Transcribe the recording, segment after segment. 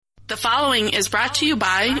The following is brought to you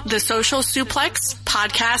by the Social Suplex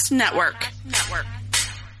Podcast Network.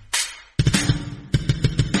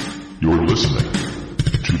 You're listening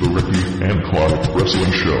to the Ricky and Clive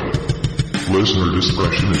Wrestling Show. Listener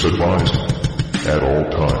discretion is advised at all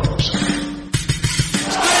times.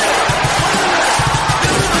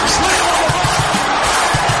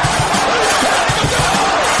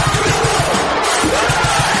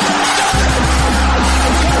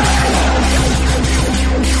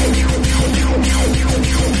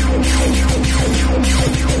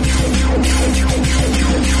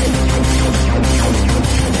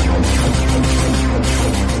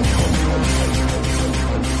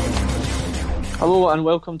 Hello and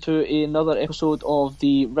welcome to another episode of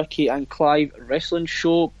the Ricky and Clive Wrestling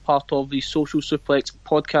Show, part of the Social Suplex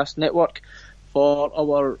Podcast Network. For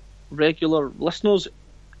our regular listeners,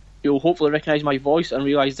 you'll hopefully recognise my voice and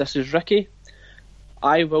realise this is Ricky.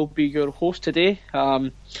 I will be your host today.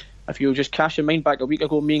 If you'll just cast your mind back a week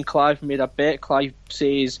ago, me and Clive made a bet. Clive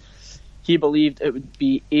says he believed it would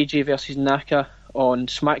be AJ versus Naka on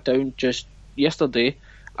SmackDown just yesterday,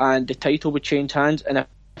 and the title would change hands, and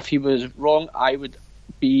if he was wrong, I would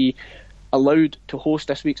be allowed to host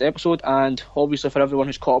this week's episode. And obviously for everyone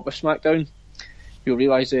who's caught up with SmackDown, you'll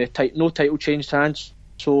realise no title changed hands.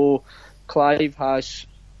 So Clive has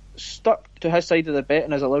stuck to his side of the bet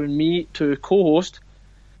and is allowing me to co-host.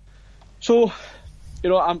 So,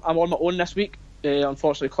 I'm on my own this week.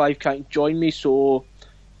 Unfortunately, Clive can't join me. So,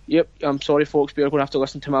 yep, I'm sorry folks, but you're going to have to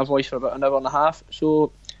listen to my voice for about an hour and a half.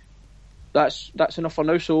 So that's enough for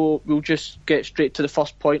now, so we'll just get straight to the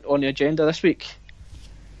first point on the agenda this week.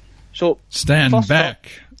 So stand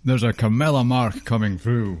back. There's a Camilla mark coming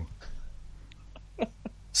through.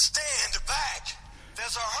 Stand back.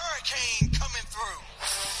 There's a hurricane coming through.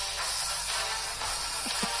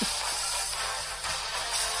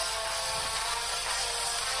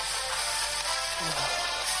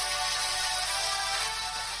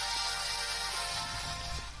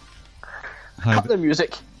 Cut the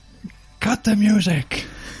music. Cut the music.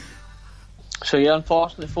 So yeah,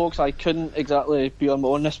 unfortunately folks, I couldn't exactly be on my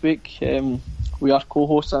own this week. We are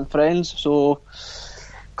co-hosts and friends. So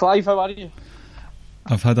Clive, how are you?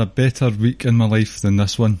 I've had a better week in my life than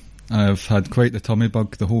this one. I've had quite the tummy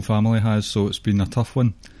bug, the whole family has, so it's been a tough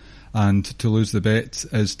one. And to lose the bet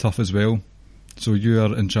is tough as well. So you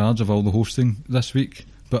are in charge of all the hosting this week.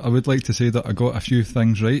 But I would like to say that I got a few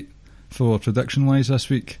things right for prediction wise this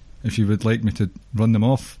week, if you would like me to run them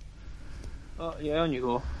off. Yeah, on you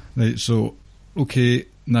go. Right, so, okay,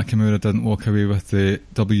 Nakamura didn't walk away with the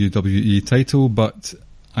WWE title, but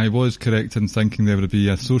I was correct in thinking there would be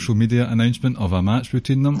a social media announcement of a match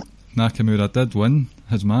between them. Nakamura did win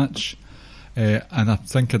his match, and I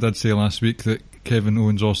think I did say last week that Kevin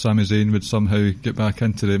Owens or Sami Zayn would somehow get back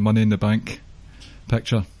into the Money in the Bank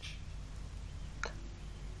picture.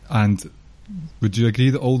 And would you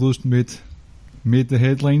agree that all those made the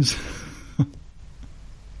headlines?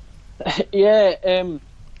 Yeah,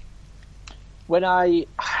 when I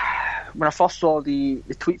first saw the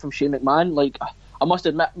tweet from Shane McMahon, like, I must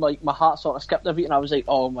admit, like, my heart sort of skipped a beat, and I was like,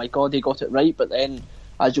 oh my god, they got it right. But then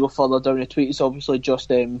as you go further down the tweet, it's obviously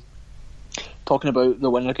just talking about the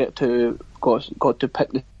winner got to pick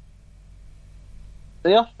the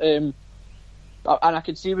there, and I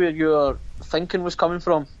could see where your thinking was coming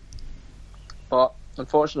from, but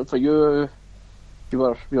unfortunately for you, you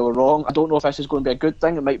were wrong. I don't know if this is going to be a good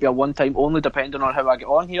thing. It might be a one time only, depending on how I get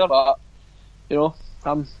on here. But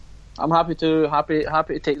I'm happy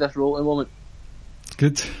to take this role at the moment.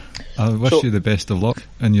 Good. I wish you the best of luck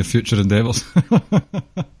in your future endeavours.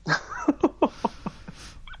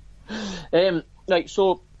 Right.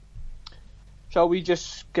 So, shall we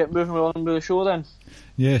just get moving on with the show then?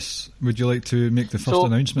 Yes. Would you like to make the first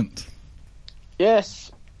announcement?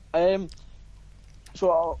 Yes.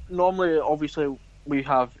 So normally, obviously, we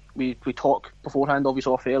talk beforehand,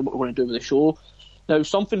 obviously off air, what we're going to do with the show. Now,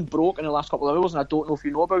 something broke in the last couple of hours, and I don't know if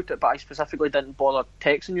you know about it, but I specifically didn't bother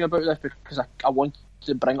texting you about this because I wanted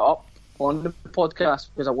to bring it up on the podcast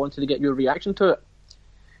because I wanted to get your reaction to it.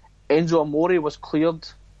 Enzo Amore was cleared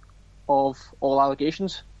of all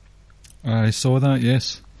allegations. I saw that,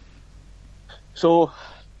 yes. So,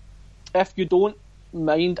 if you don't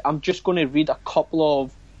mind, I'm just going to read a couple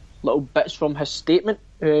of little bits from his statement.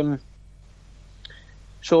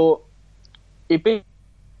 So, he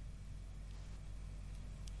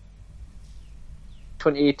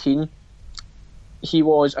 2018, he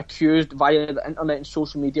was accused via the internet and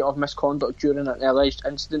social media of misconduct during an alleged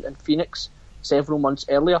incident in Phoenix several months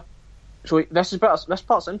earlier. So this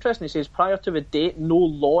part's interesting. He says prior to the date, no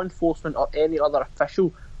law enforcement or any other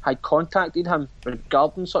official had contacted him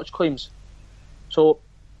regarding such claims. So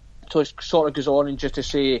So it sort of goes on and just to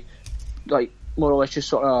say, like, more or less just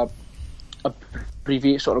sort of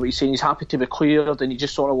abbreviate sort of what he's saying. He's happy to be cleared and he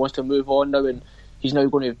just sort of wants to move on now, and he's now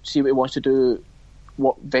going to see what he wants to do,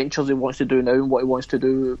 what ventures he wants to do now, and what he wants to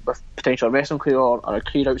do with potential wrestling career or a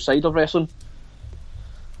career outside of wrestling.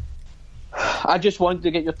 I just wanted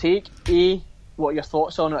to get your take. A, what are your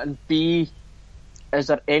thoughts on it? And B, is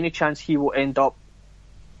there any chance he will end up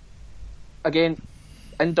again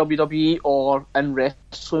in WWE or in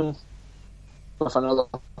wrestling with another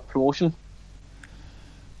promotion?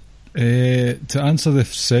 To answer the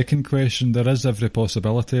second question, there is every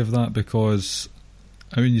possibility of that, because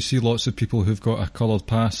I mean, you see lots of people who've got a coloured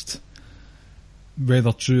past,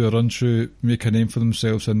 whether true or untrue, make a name for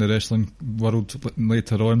themselves in the wrestling world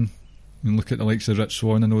later on. I mean, look at the likes of Rich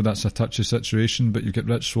Swann. I know that's a touchy situation, but you get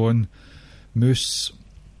Rich Swann, Moose,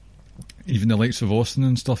 even the likes of Austin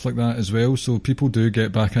and stuff like that as well. So people do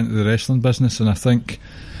get back into the wrestling business, and I think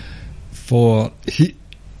for heat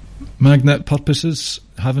magnet purposes,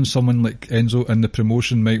 having someone like Enzo in the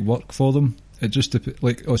promotion might work for them. It just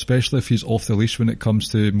like, especially if he's off the leash when it comes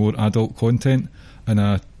to more adult content and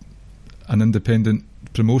an independent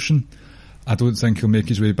promotion. I don't think he'll make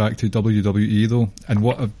his way back to WWE though. And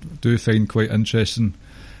what I do find quite interesting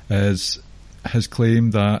is his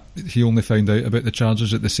claim that he only found out about the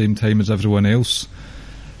charges at the same time as everyone else,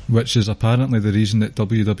 which is apparently the reason that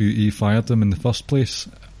WWE fired him in the first place.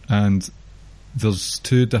 And there's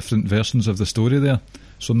two different versions of the story there,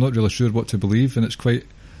 so I'm not really sure what to believe, and it's quite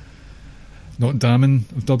not damning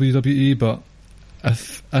of WWE. But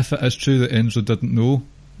if it is true that Enzo didn't know,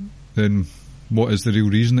 then what is the real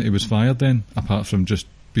reason that he was fired then, apart from just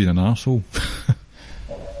being an arsehole?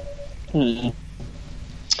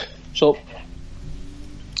 So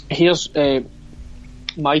here's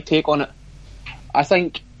my take on it. I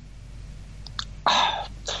think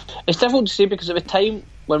it's difficult to say, because at the time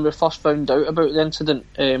when we first found out about the incident,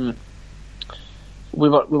 we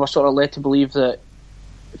were sort of led to believe that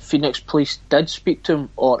Phoenix Police did speak to him,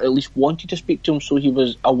 or at least wanted to speak to him, so he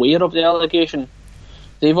was aware of the allegation.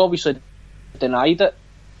 They've obviously denied it,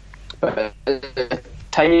 but at the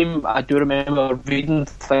time I do remember reading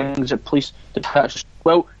things that police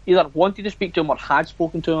either wanted to speak to him or had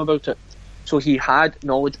spoken to him about it, so he had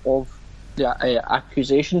knowledge of the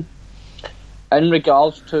accusation. In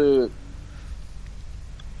regards to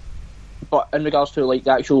like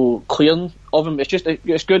the actual clearing of him,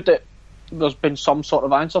 it's good that there's been some sort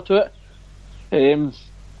of answer to it.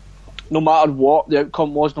 No matter what the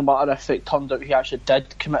outcome was, no matter if it turned out he actually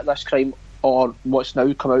did commit this crime, or what's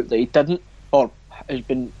now come out that he didn't, or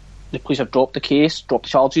the police have dropped the case, dropped the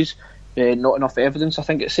charges, not enough evidence, I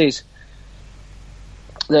think it says,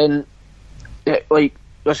 then like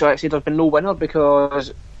as I said, there's been no winner,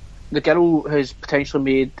 because the girl has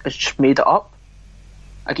potentially just made it up.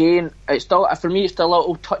 Again, it's still, for me, it's still a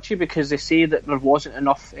little touchy, because they say that there wasn't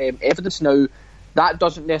enough evidence. Now, that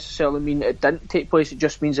doesn't necessarily mean that it didn't take place. It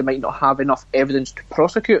just means they might not have enough evidence to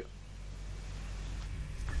prosecute.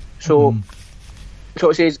 So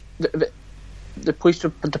it says the police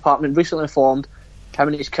department recently informed him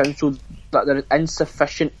and his counsel that there is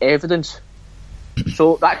insufficient evidence.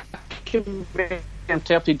 So that can be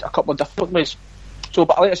interpreted a couple of different ways. So,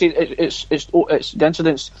 but like I said, it's the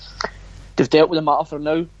incidents. They've dealt with the matter for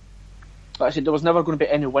now. Like I said, there was never going to be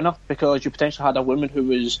any winner, because you potentially had a woman who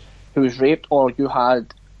was raped, or you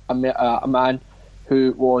had a man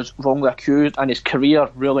who was wrongly accused, and his career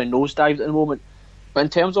really nosedived at the moment. But in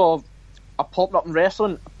terms of a popping up in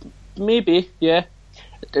wrestling, maybe, yeah,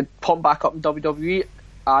 it pop back up in WWE.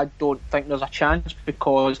 I don't think there's a chance,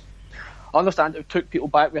 because I understand it took people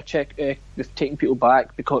back. We've taken people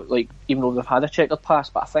back because, like, even though they've had a checkered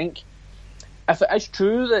past. But I think if it is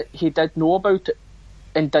true that he did know about it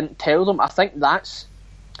and didn't tell them, I think that's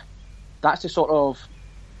the sort of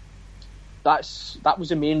that was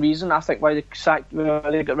the main reason, I think, why they got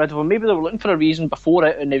rid of him. Maybe they were looking for a reason before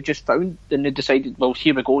it, and they've just found, and they decided, well,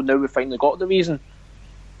 here we go, now we finally got the reason.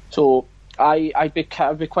 So I'd be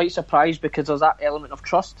quite surprised, because there's that element of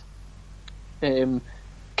trust. Can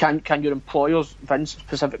your employers, Vince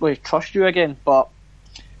specifically, trust you again? But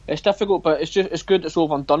it's difficult. But it's good it's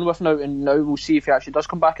over and done with now, and now we'll see if he actually does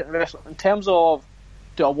come back into wrestling. In terms of,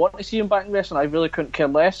 do I want to see him back in wrestling? I really couldn't care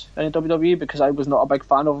less in WWE, because I was not a big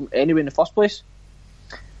fan of him anyway in the first place.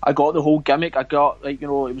 I got the whole gimmick. I got, like, you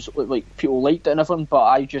know, it was like people liked it and everything, but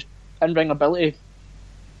I just, in-ring ability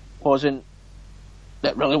wasn't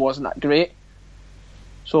that great.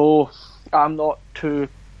 So I'm not too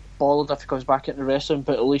bothered if he comes back into wrestling,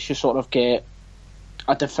 but at least you sort of get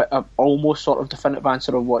a almost sort of definitive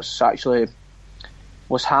answer of what's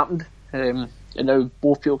happened, and now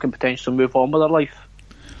both people can potentially move on with their life.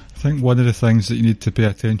 think one of the things that you need to pay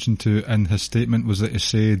attention to in his statement was that he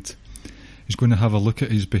said he's going to have a look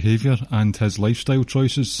at his behaviour and his lifestyle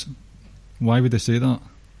choices. Why would he say that?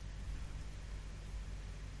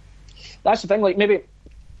 That's the thing, like, maybe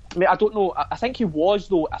I don't know, I think he was,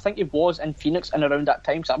 though. I think he was in Phoenix and around that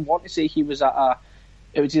time, so I want to say he was at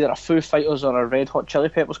it was either a Foo Fighters or a Red Hot Chili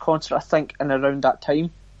Peppers concert, I think, and around that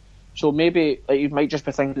time. So maybe, like, you might just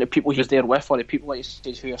be thinking the people he was there with, or the people, like you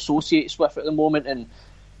said, who he associates with at the moment, and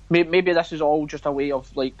maybe this is all just a way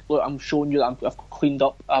of, like, look, I'm showing you that I've cleaned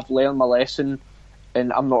up, I've learned my lesson,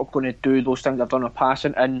 and I'm not going to do those things I've done in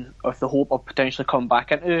passing, and with the hope of potentially coming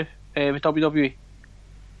back into WWE.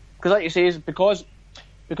 Because, like you say, because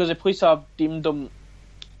the police have deemed him,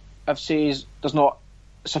 if says there's not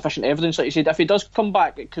sufficient evidence, like you said, if he does come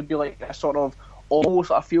back, it could be like a sort of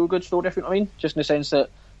almost like a feel-good story, if you know what I mean, just in the sense that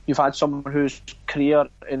you've had someone whose career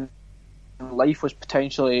in life was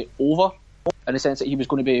potentially over, in the sense that he was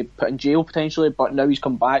going to be put in jail potentially, but now he's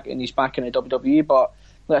come back and he's back in the WWE. But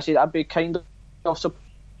like I said, I'd be kind of surprised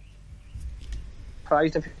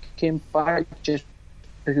if he came back, just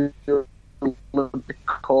because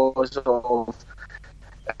of,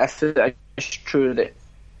 if it is true that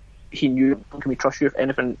he knew, can we trust you if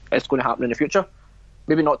anything is going to happen in the future?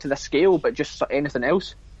 Maybe not to this scale, but just anything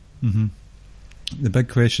else. Mm-hmm. The big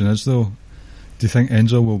question is, though, do you think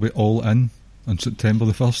Enzo will be all in on September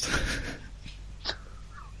the 1st?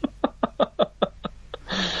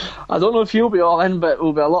 I don't know if he'll be all in, but there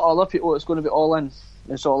will be a lot of other people that's going to be all in,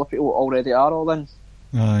 and so other people already are all in.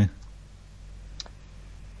 Aye.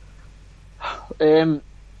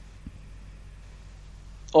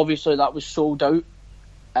 Obviously that was sold out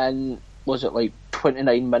in, was it like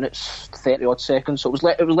 29 minutes 30 odd seconds, so it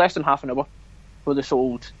was less than half an hour where they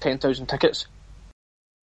sold 10,000 tickets.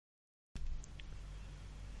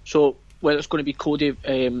 So whether it's going to be Cody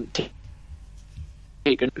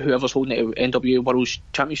taking whoever's holding it NWA World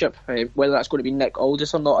Championship, whether that's going to be Nick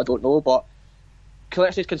Aldis or not, I don't know, but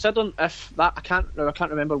considering if that, I can't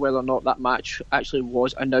remember whether or not that match actually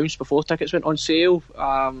was announced before tickets went on sale.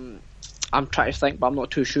 I'm trying to think, but I'm not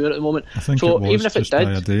too sure at the moment. I think so it was even if just it did,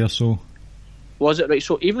 by a day or so. Was it right?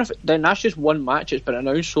 So even if then that's just one match that's been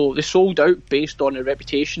announced. So they sold out based on the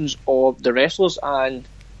reputations of the wrestlers, and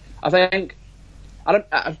I think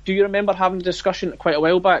do you remember having a discussion quite a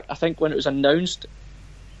while back? I think when it was announced,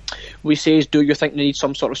 we says, do you think they need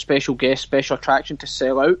some sort of special guest, special attraction to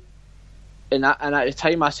sell out? And at the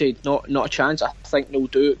time I said not a chance. I think they'll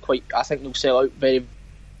do it quite. I think they'll sell out very,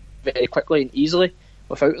 very quickly and easily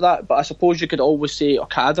without that. But I suppose you could always say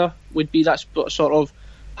Okada would be that sort of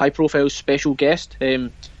high-profile special guest,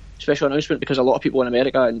 special announcement, because a lot of people in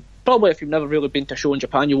America, and probably if you've never really been to a show in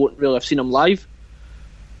Japan, you won't really have seen him live.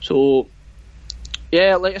 So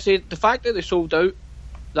yeah, like I said, the fact that they sold out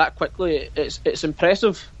that quickly, it's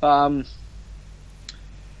impressive. And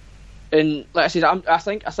like I said, I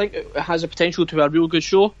think it has a potential to be a real good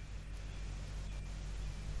show.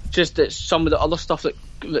 Just that some of the other stuff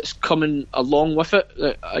that's coming along with it,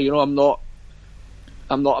 that I'm not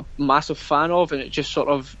a massive fan of, and it just sort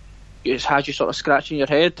of has you sort of scratching your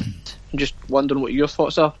head and just wondering what your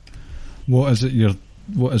thoughts are. What is it you're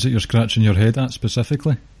scratching your head at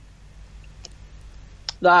specifically?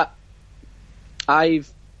 That I've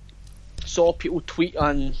saw people tweet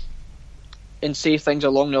and say things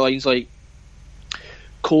along the lines like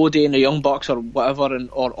Cody and the Young Bucks or whatever,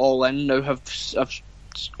 or All In now have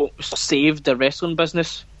saved the wrestling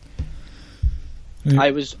business. Yeah.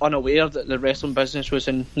 I was unaware that the wrestling business was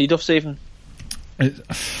in need of saving.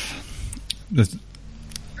 It's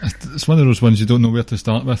one of those ones you don't know where to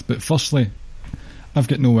start with, but firstly, I've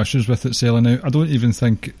got no issues with it selling out. I don't even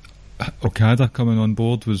think Okada coming on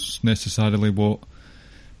board was necessarily what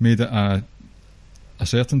made it a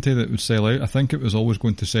certainty that it would sell out. I think it was always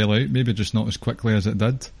going to sell out, maybe just not as quickly as it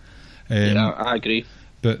did. Yeah, I agree.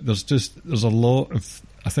 But there's a lot of,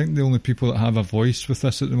 I think the only people that have a voice with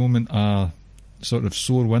this at the moment are sort of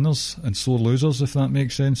sore winners and sore losers, if that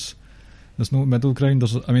makes sense. There's no middle ground.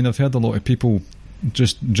 I've heard a lot of people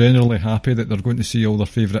just generally happy that they're going to see all their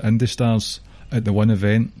favourite indie stars at the one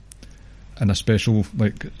event in a special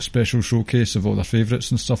showcase of all their favourites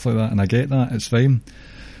and stuff like that, and I get that, it's fine.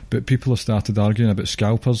 But people have started arguing about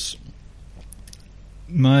scalpers.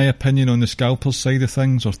 My opinion on the scalpers side of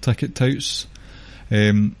things, or ticket touts,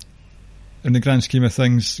 in the grand scheme of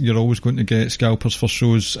things, you're always going to get scalpers for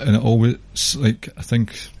shows, and it always, like, I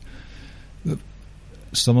think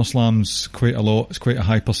SummerSlam's quite a lot. It's quite a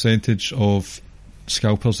high percentage of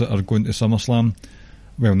scalpers that are going to SummerSlam.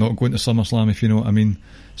 Well, not going to SummerSlam, if you know what I mean.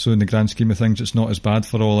 So in the grand scheme of things, it's not as bad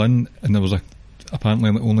for All In, and there was apparently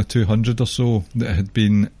only 200 or so that had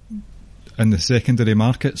been in the secondary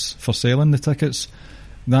markets for selling the tickets,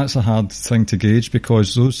 that's a hard thing to gauge,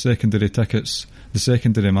 because those secondary tickets, the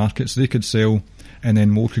secondary markets, they could sell and then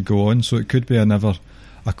more could go on. So it could be a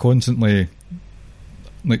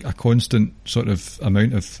constant sort of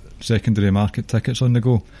amount of secondary market tickets on the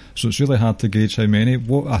go. So it's really hard to gauge how many.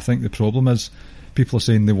 What I think the problem is, people are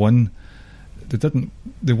saying they won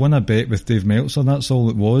a bet with Dave Meltzer. That's all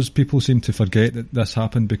it was. People seem to forget that this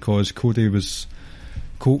happened because Cody was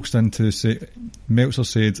coaxed into Meltzer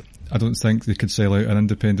said, I don't think they could sell out an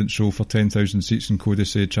independent show for 10,000 seats, and Cody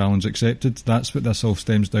said challenge accepted. That's what this all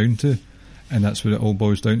stems down to, and that's what it all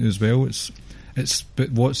boils down to as well.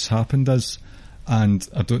 But what's happened is, and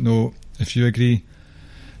I don't know if you agree,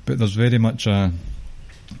 but there's very much a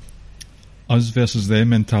us versus them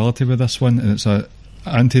mentality with this one, and it's a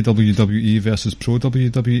anti-WWE versus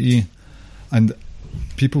pro-WWE, and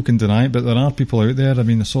people can deny it, but there are people out there. I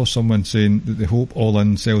mean, I saw someone saying that they hope All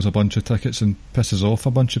In sells a bunch of tickets and pisses off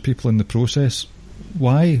a bunch of people in the process.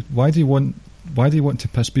 Why do you want to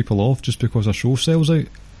piss people off just because a show sells out?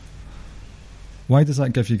 Why does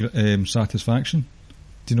that give you satisfaction?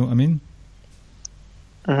 Do you know what I mean?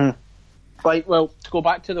 Mm-hmm. Right, well, to go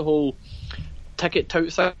back to the whole ticket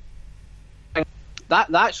tout thing, that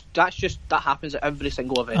happens at every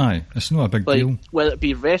single event. Aye, it's not a big deal. Whether it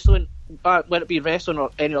be wrestling or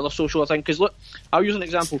any other social thing. Because look, I'll use an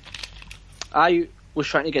example. I was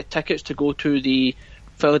trying to get tickets to go to the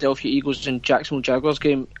Philadelphia Eagles and Jacksonville Jaguars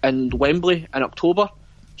game in Wembley in October.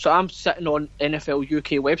 So I'm sitting on NFL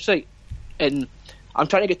UK website, and I'm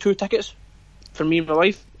trying to get 2 tickets for me and my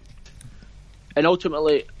wife. And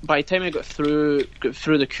ultimately, by the time I got through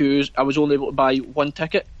the queues, I was only able to buy 1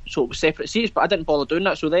 ticket, so it was separate seats, but I didn't bother doing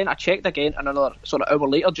that. So then I checked again another sort of hour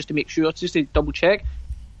later just to make sure, just to double check.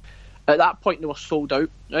 At that point, they were sold out,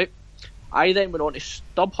 right? I then went on to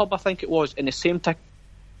StubHub, I think it was, and the same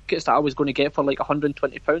tickets that I was going to get for like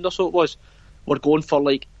 £120 or so it was, were going for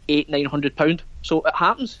like £800-900. So it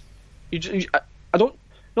happens. I don't,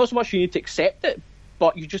 not so much you need to accept it,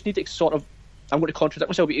 but you just need to sort of, I'm going to contradict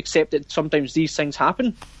myself, but you accept that sometimes these things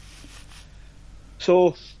happen.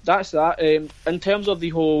 So that's that. In terms of the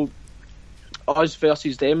whole us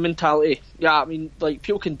versus them mentality, yeah, I mean, like,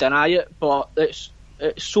 people can deny it, but it's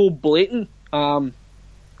so blatant. And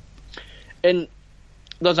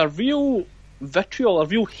there's a real vitriol, a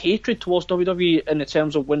real hatred towards WWE in the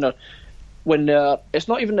terms of when it's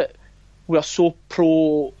not even that we're so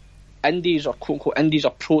pro indies or quote unquote indies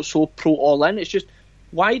are so pro All In. It's just,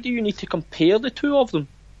 why do you need to compare the two of them?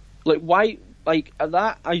 Like, why? Like,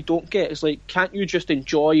 that I don't get. It's like, can't you just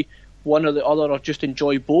enjoy one or the other, or just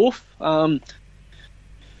enjoy both? And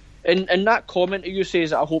that comment that you say is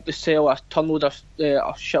that I hope they sell a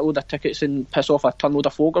shitload of tickets and piss off a tonload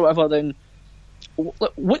of folk or whatever. Then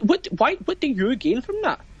what do you gain from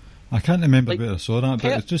that? I can't remember where I saw that,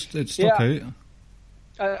 but it stuck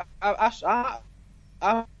out.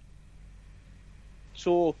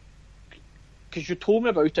 So, because you told me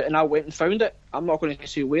about it and I went and found it, I'm not going to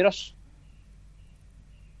say where. So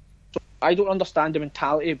I don't understand the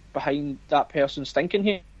mentality behind that person's thinking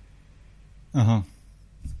here. I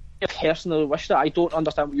personally wish that. I don't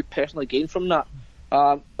understand what you personally gain from that.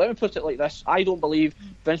 Let me put it like this: I don't believe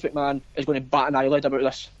Vince McMahon is going to bat an eyelid about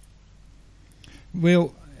this.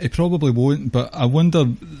 Well, he probably won't, but I wonder.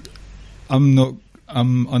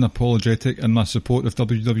 I'm unapologetic in my support of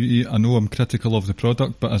WWE. I know I'm critical of the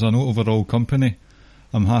product, but as an overall company,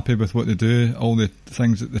 I'm happy with what they do, all the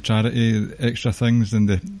things at the charity, the extra things, and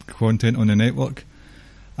the content on the network.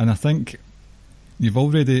 And I think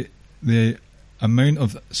the amount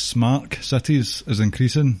of smart cities is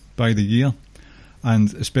increasing by the year,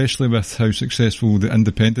 and especially with how successful the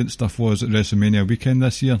independent stuff was at WrestleMania weekend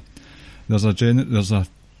this year, there's a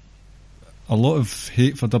lot of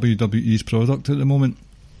hate for WWE's product at the moment.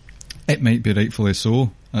 It might be rightfully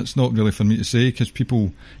so. It's not really for me to say, because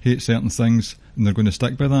people hate certain things and they're going to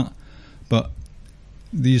stick by that. But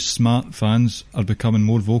these smart fans are becoming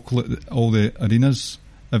more vocal at all the arenas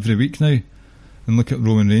every week now. And look at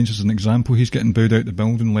Roman Reigns as an example. He's getting booed out the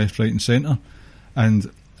building left, right and centre.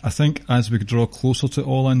 And I think as we draw closer to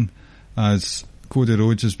All In, as Cody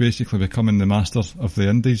Rhodes is basically becoming the master of the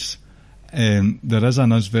indies, there is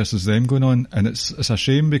an us versus them going on, and it's a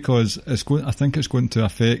shame, because I think it's going to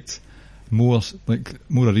affect more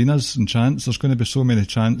arenas and chants. There's going to be so many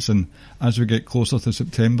chants, and as we get closer to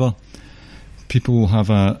September, people will have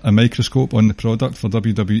a microscope on the product for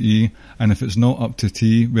WWE, and if it's not up to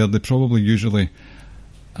T, where they probably usually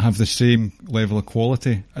have the same level of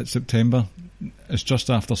quality at September, it's just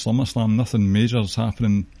after SummerSlam, nothing major is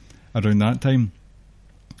happening around that time.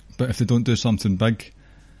 But if they don't do something big,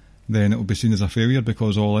 then it will be seen as a failure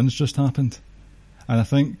because All In's just happened. And I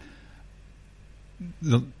think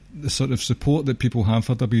the sort of support that people have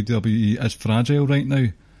for WWE is fragile right now.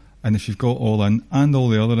 And if you've got All In and all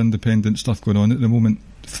the other independent stuff going on at the moment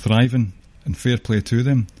thriving, and fair play to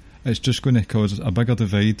them, it's just going to cause a bigger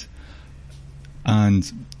divide,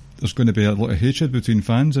 and there's going to be a lot of hatred between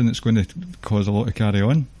fans, and it's going to cause a lot of carry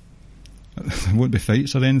on. There won't be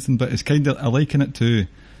fights or anything, but it's kind of, I liken it to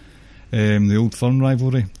the Old Firm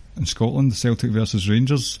rivalry in Scotland, Celtic versus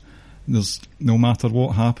Rangers. There's, no matter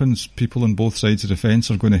what happens, people on both sides of the fence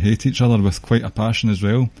are going to hate each other with quite a passion as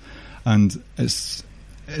well, and it's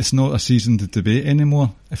not a seasoned debate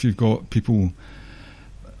anymore. If you've got people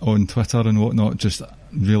on Twitter and whatnot just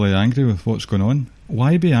really angry with what's going on,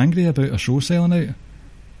 why be angry about a show selling out?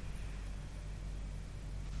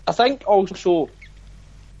 I think also,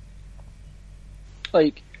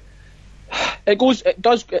 like, it goes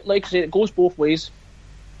both ways,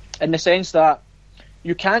 in the sense that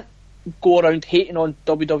you can't go around hating on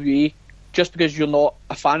WWE just because you're not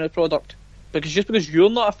a fan of the product. Because just because you're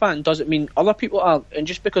not a fan doesn't mean other people are, and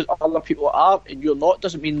just because other people are and you're not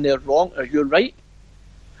doesn't mean they're wrong or you're right.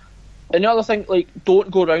 And the other thing, like,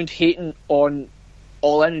 don't go around hating on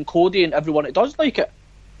All In and Cody and everyone that does like it.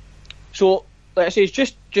 So, like I say,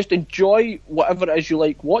 it's just enjoy whatever it is you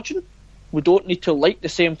like watching. We don't need to like the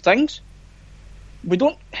same things. You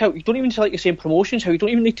don't even need to like the same promotions. You don't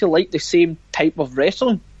even need to like the same type of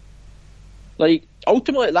wrestling. Like,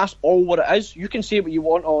 ultimately, that's all what it is. You can say what you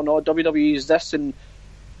want, oh no, WWE is this, and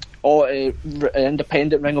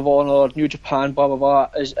independent Ring of Honor, New Japan, blah blah blah,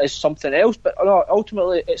 is something else. But no,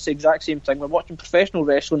 ultimately, it's the exact same thing. We're watching professional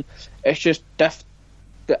wrestling. It's just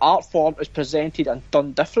the art form is presented and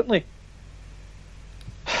done differently.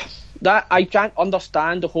 That I can't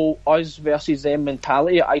understand the whole us versus them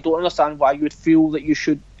mentality. I don't understand why you would feel that you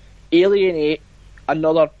should alienate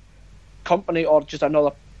another company or just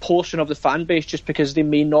another portion of the fan base just because they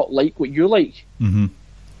may not like what you like. Mm-hmm.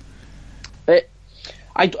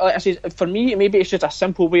 I say, for me, maybe it's just a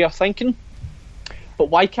simple way of thinking, but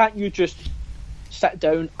why can't you just sit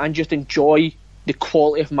down and just enjoy the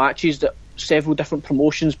quality of matches that several different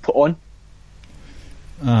promotions put on?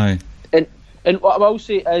 Aye. And what I will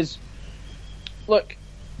say is, look,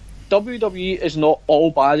 WWE is not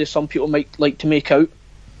all bad as some people might like to make out.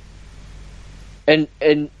 And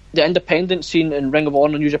the independent scene in Ring of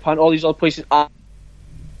Honor, New Japan, all these other places aren't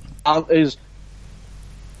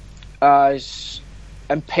as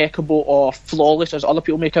impeccable or flawless as other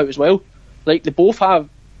people make out as well. Like, they both have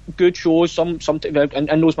good shows. Sometimes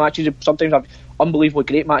in those matches, sometimes have unbelievably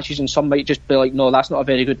great matches, and some might just be like, no, that's not a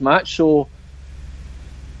very good match. So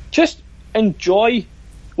just enjoy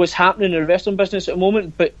what's happening in the wrestling business at the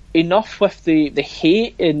moment, but enough with the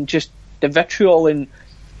hate and just the vitriol and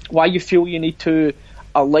why you feel you need to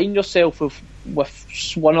align yourself with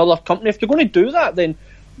one other company. If you're going to do that, then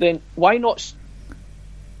why not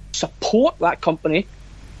support that company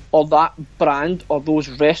or that brand or those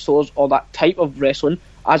wrestlers or that type of wrestling,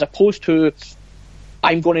 as opposed to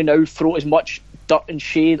I'm going to now throw as much dirt and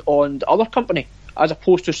shade on the other company, as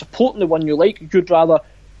opposed to supporting the one you like. You'd rather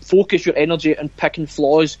focus your energy on picking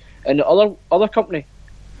flaws in the other company,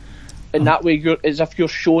 and that way you're as if you're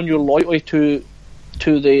showing your loyalty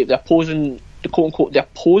to the opposing, the quote unquote, the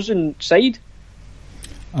opposing side.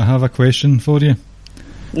 I have a question for you.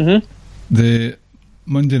 Mm-hmm. The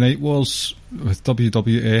Monday Night Wars with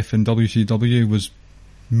WWF and WCW was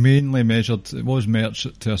mainly measured, it was merch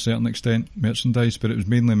to a certain extent, merchandise, but it was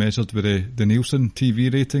mainly measured with the Nielsen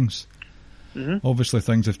TV ratings. Mm-hmm. Obviously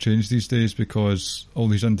things have changed these days because all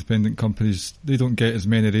these independent companies, they don't get as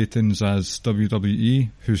many ratings as WWE,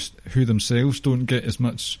 who themselves don't get as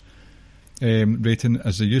much rating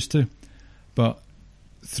as they used to. But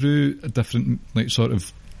through a different sort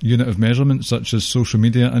of unit of measurement, such as social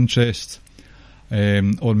media interest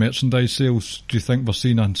or merchandise sales, do you think we're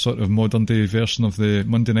seeing a sort of modern day version of the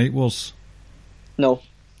Monday Night Wars? No.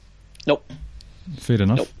 Nope. Fair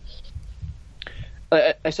enough. Nope.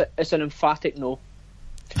 It's an emphatic no.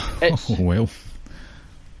 Oh well.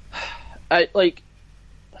 I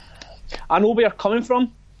know where you're coming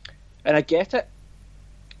from, and I get it,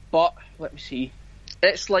 but let me see.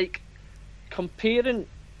 It's like comparing,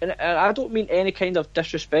 and I don't mean any kind of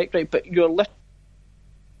disrespect, right? But you're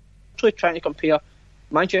literally trying to compare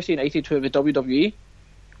Manchester United to the WWE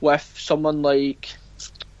with someone like,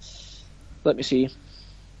 let me see.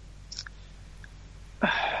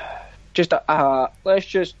 Let's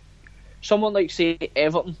just someone like, say,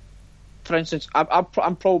 Everton, for instance. I'm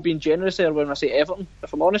probably being generous there when I say Everton,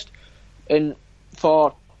 if I'm honest. And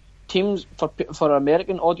for teams, for an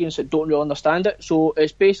American audience that don't really understand it, so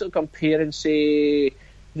it's basically comparing, say,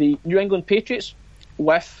 the New England Patriots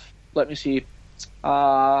with, let me see,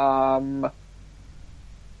 Dallas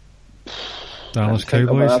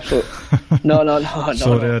Cowboys. No.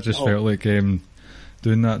 Sorry, I just felt like doing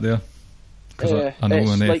that there. Because I know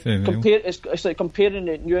it's an like FML. it's like comparing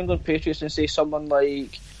the New England Patriots and say someone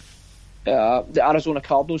like the Arizona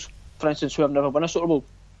Cardinals, for instance, who have never won a Super Bowl.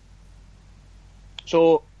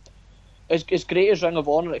 So, as great as Ring of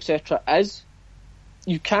Honor, etc., is,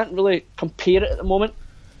 you can't really compare it at the moment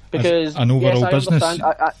because an overall business.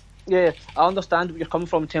 I understand where you're coming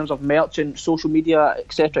from in terms of merch and social media,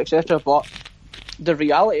 etc., etc. But the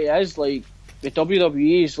reality is, like, the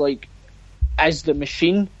WWE is the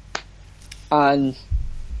machine, and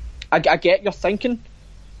I get your thinking.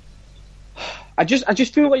 I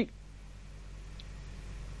just feel like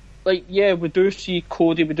yeah, we do see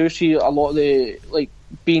Cody, we do see a lot of the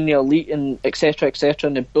being the elite and etc.,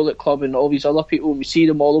 and the Bullet Club and all these other people. We see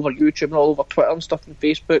them all over YouTube and all over Twitter and stuff and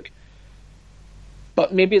Facebook.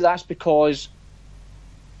 But maybe that's because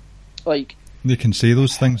they can say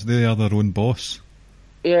those things. They are their own boss.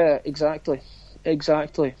 Yeah, exactly.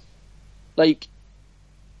 Like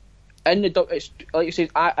in it's like you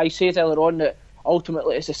said. I said earlier on that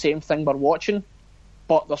ultimately it's the same thing we're watching,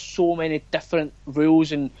 but there's so many different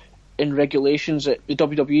rules and regulations that the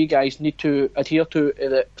WWE guys need to adhere to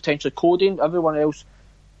that potentially Cody and everyone else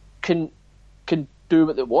can do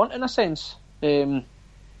what they want in a sense.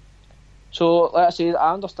 So, like I say,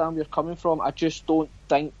 I understand where you're coming from. I just don't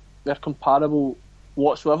think they're comparable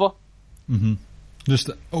whatsoever. Mm-hmm. Just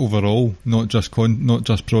overall, not just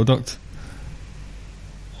product.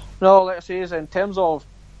 No, like I say, is in terms of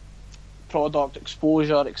product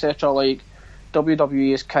exposure, etc. Like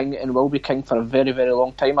WWE is king and will be king for a very, very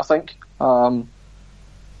long time, I think. But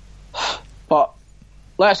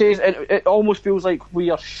like I say, it almost feels like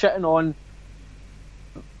we are shitting on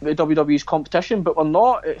the WWE's competition, but we're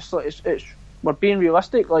not. It's we're being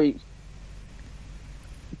realistic. Like,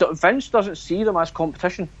 Vince doesn't see them as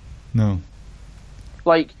competition. No.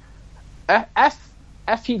 Like,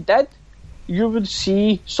 if he did, you would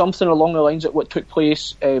see something along the lines of what took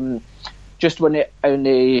place just when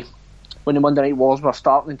the Monday Night Wars were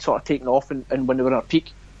starting and sort of taking off, and when they were at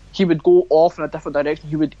peak. He would go off in a different direction.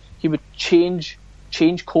 He would change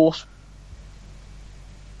course.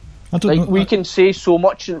 I don't know. We can say so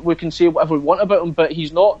much, we can say whatever we want about him, but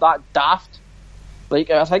he's not that daft. Like,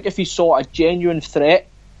 I think if he saw a genuine threat,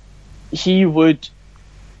 he would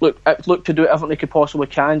look to do everything he could possibly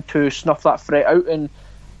can to snuff that threat out. And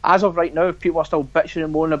as of right now, if people are still bitching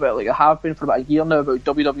and moaning about, like they have been for about a year now, about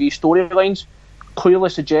WWE storylines, clearly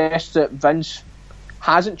suggests that Vince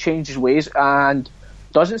hasn't changed his ways and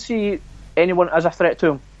doesn't see anyone as a threat to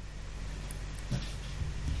him.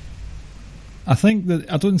 I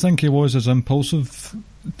don't think he was as impulsive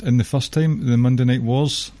in the first time, the Monday Night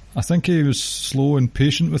Wars. I think he was slow and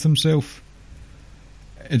patient with himself.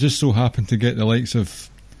 It just so happened to get the likes of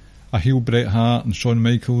a heel Bret Hart and Shawn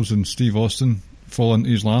Michaels and Steve Austin fall into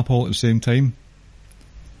his lap all at the same time.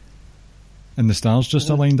 And the stars just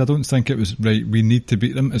aligned. I don't think it was, right, we need to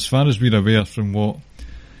beat them. As far as we're aware from what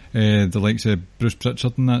the likes of Bruce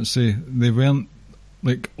Pritchard and that say, they weren't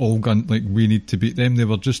all gun, we need to beat them.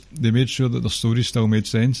 They made sure that their story still made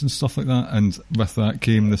sense and stuff like that, and with that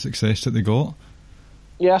came the success that they got.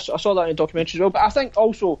 Yes, I saw that in the documentary as well, but I think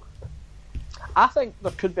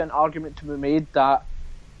there could be an argument to be made that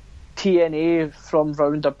TNA from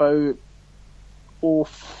round about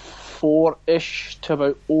 04-ish to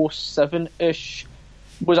about 07-ish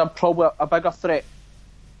was probably a bigger threat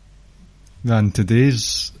than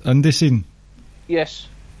today's indie scene. Yes.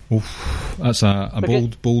 Oof, that's a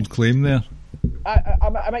bold claim there. I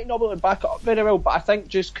might not be able to back it up very well, but I think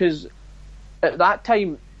just because at that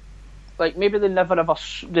time, maybe they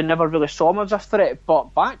never really saw him as a threat,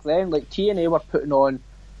 but back then, TNA were putting on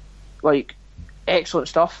excellent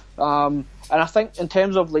stuff. And I think in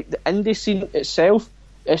terms of the indie scene itself,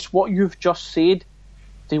 it's what you've just said,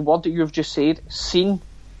 the word that you've just said, scene.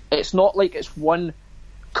 It's not like it's one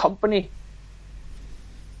company.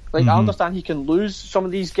 I understand he can lose some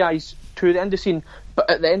of these guys to the indie scene, but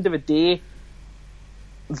at the end of the day,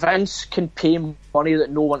 Vince can pay money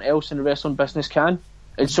that no one else in the wrestling business can.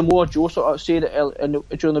 And Samoa Joe sort of said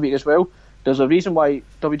it during the week as well. There's a reason why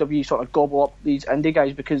WWE sort of gobble up these indie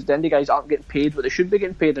guys, because the indie guys aren't getting paid what they should be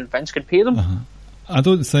getting paid, and Vince can pay them. Uh-huh. I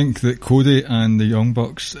don't think that Cody and the Young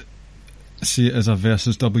Bucks see it as a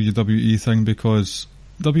versus WWE thing, because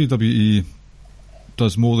WWE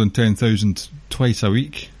does more than 10,000 twice a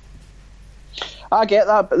week. I get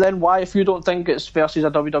that, but then why, if you don't think it's versus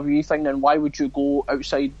a WWE thing, then why would you go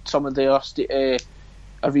outside some of their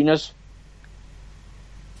arenas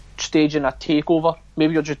staging a takeover.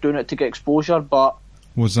 Maybe you're just doing it to get exposure, but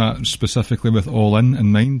Was that specifically with All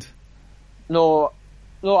In mind? no,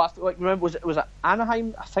 remember, was it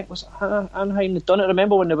Anaheim? I think it was Anaheim that done it.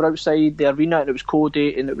 Remember when they were outside the arena and it was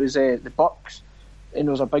Cody and it was the Bucks, and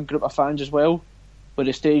there was a big group of fans as well, where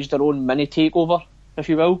they staged their own mini takeover, if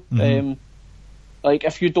you will. Mhm. Like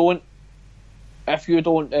if they don't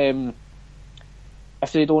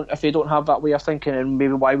have that way of thinking, and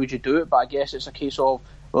maybe why would you do it? But I guess it's a case of,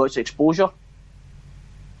 well, it's exposure.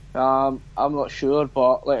 I'm not sure,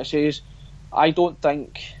 but like I says, I don't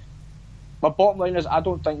think. My bottom line is, I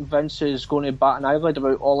don't think Vince is going to bat an eyelid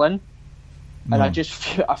about All In, and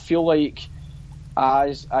No. I feel like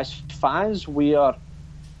as fans we're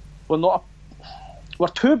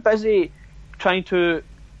too busy trying to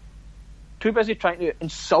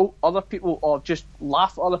insult other people or just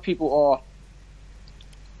laugh at other people or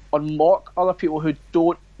mock other people who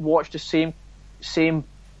don't watch the same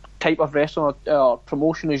type of wrestling or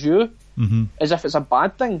promotion as you, Mm-hmm. as if it's a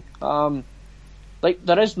bad thing. Like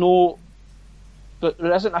there isn't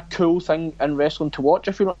a cool thing in wrestling to watch,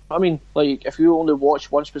 if you know what I mean. Like if you only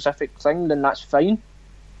watch one specific thing, then that's fine.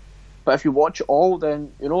 But if you watch it all,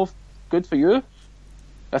 then good for you.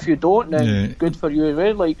 If you don't, then Yeah. good for you as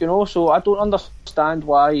well. Like so I don't understand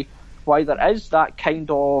why there is that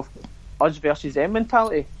kind of us versus them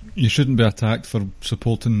mentality. You shouldn't be attacked for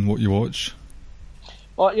supporting what you watch.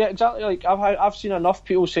 Well, yeah, exactly. Like I've seen enough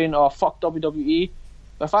people saying, "Oh, fuck WWE."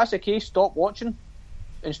 If that's the case, stop watching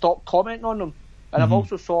and stop commenting on them. And I've Mhm.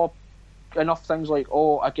 also saw enough things like,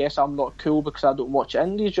 "Oh, I guess I'm not cool because I don't watch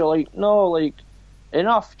indies." You're like, no, like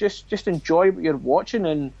enough. Just enjoy what you're watching.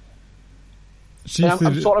 And See,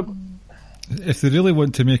 I'm sort of if they really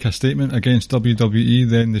want to make a statement against WWE,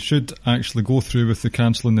 then they should actually go through with the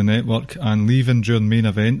cancelling the network and leaving during main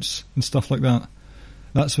events and stuff like that.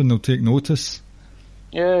 That's when they'll take notice.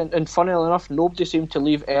 yeah. And funnily enough, nobody seemed to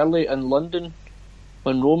leave early in London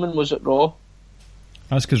when Roman was at Raw.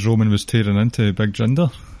 That's because Roman was tearing into Big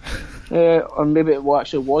Jinder. Or maybe it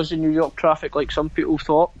actually was in New York traffic, like some people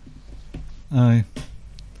thought. Aye.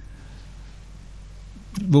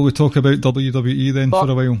 Will we talk about WWE then But-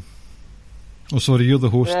 for a while? Oh, sorry, you're the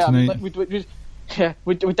host Yeah, I mean, tonight.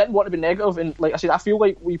 we didn't want to be negative, and like I said, I feel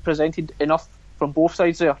like we presented enough from both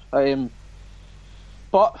sides there.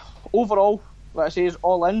 But overall, like I say, is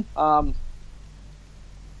All In.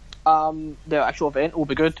 The actual event will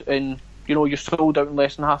be good, and you're sold out in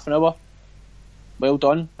less than half an hour. Well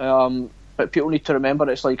done. But people need to remember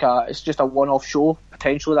it's just a one-off show.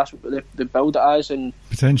 Potentially, that's what they build it as, and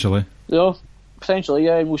Potentially. potentially,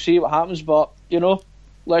 yeah, and we'll see what happens. But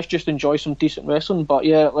let's just enjoy some decent wrestling. But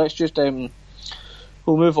yeah, let's just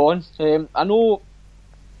we'll move on. I know,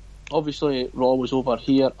 obviously, Raw was over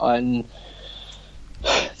here in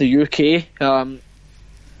the UK.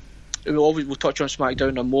 We'll touch on SmackDown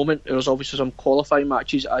in a moment. There was obviously some qualifying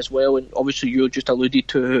matches as well, and obviously you just alluded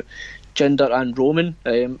to Jinder and Roman.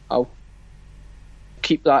 I'll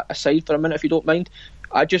keep that aside for a minute if you don't mind.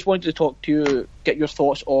 I just wanted to talk to you, get your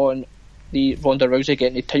thoughts on the Ronda Rousey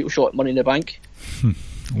getting the title shot at Money in the Bank.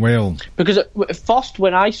 Well, Because at first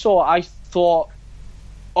when I saw it, I thought,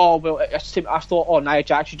 oh Nia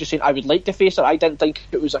Jax is just saying I would like to face her. I didn't think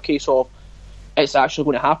it was a case of it's actually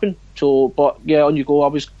going to happen. So, but yeah, on you go. I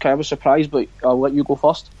was kind of surprised, but I'll let you go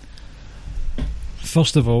first.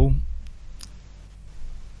 first of all,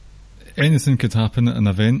 anything could happen at an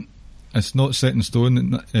event. It's not set in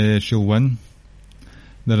stone that she'll win.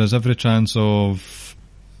 There is every chance of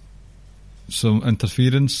some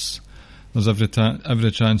interference. There's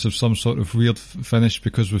every chance of some sort of weird finish,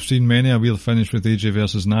 because we've seen many a weird finish with AJ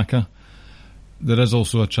versus Naka. There is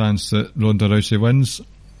also a chance that Ronda Rousey wins.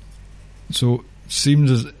 So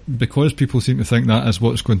because people seem to think that is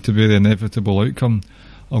what's going to be the inevitable outcome,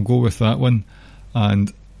 I'll go with that one.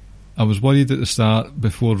 And I was worried at the start,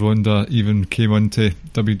 before Ronda even came onto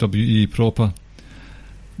WWE proper,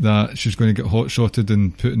 that she's going to get hot-shotted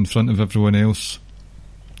and put in front of everyone else.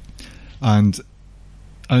 And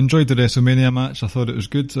I enjoyed the WrestleMania match. I thought it was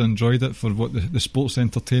good. I enjoyed it for what the sports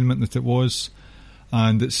entertainment that it was.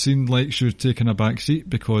 And it seemed like she was taking a back seat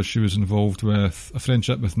because she was involved with a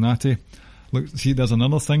friendship with Natty. Look, see, there's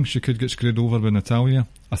another thing. She could get screwed over with Natalya.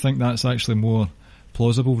 I think that's actually more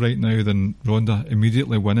plausible right now than Ronda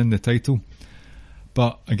immediately winning the title.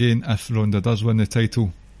 But again, if Ronda does win the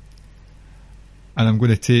title, and I'm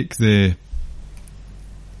going to take the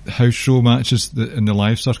house show matches in the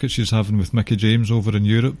live circuit she's having with Mickie James over in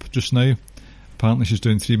Europe just now. Apparently she's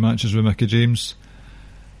doing 3 matches with Mickie James.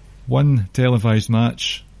 1 televised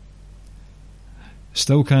match.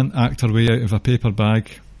 Still can't act her way out of a paper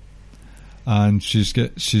bag. And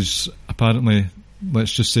she's apparently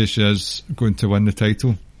let's just say she is going to win the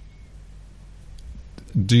title.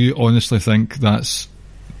 Do you honestly think that's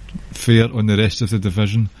fair on the rest of the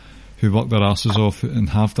division, who work their asses off and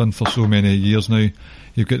have done for so many years now?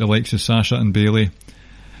 You've got the likes of Sasha and Bayley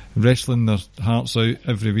wrestling their hearts out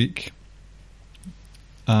every week,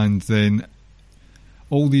 and then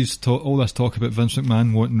all this talk about Vince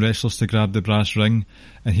McMahon wanting wrestlers to grab the brass ring,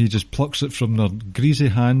 and he just plucks it from their greasy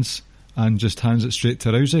hands and just hands it straight to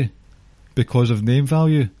Rousey because of name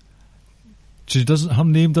value. Her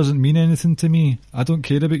name doesn't mean anything to me. I don't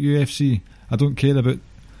care about UFC. I don't care about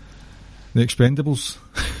the Expendables.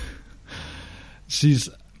 She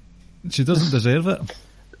doesn't deserve it.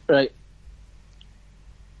 Right.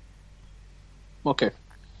 Okay.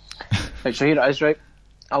 Right, so here it is, right?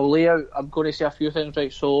 I'll lay out, I'm going to say a few things,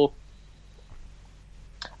 right? So,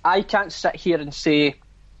 I can't sit here and say,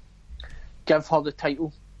 give her the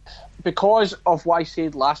title. Because of what I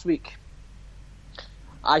said last week.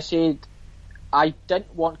 I said, I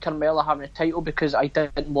didn't want Carmella having a title because I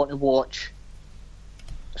didn't want to watch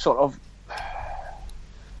sort of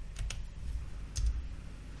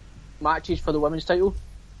matches for the women's title.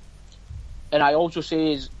 And I also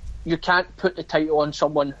say is you can't put the title on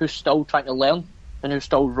someone who's still trying to learn and who's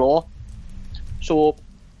still raw. So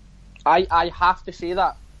I have to say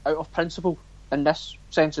that out of principle in this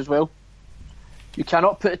sense as well. You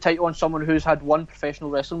cannot put a title on someone who's had one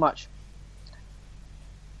professional wrestling match.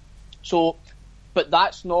 So, but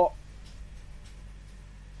that's not,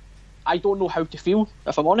 I don't know how to feel,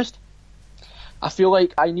 if I'm honest. I feel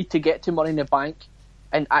like I need to get to Money in the Bank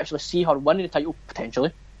and actually see her winning the title,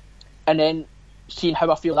 potentially, and then seeing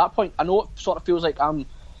how I feel at that point. I know it sort of feels like I'm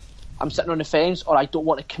sitting on the fence or I don't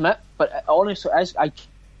want to commit, but it honestly is,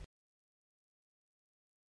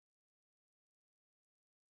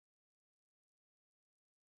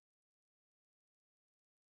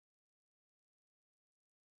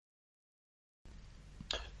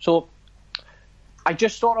 So, I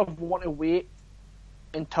just sort of want to wait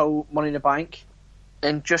until Money in the Bank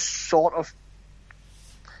and just sort of,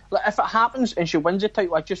 like, if it happens and she wins the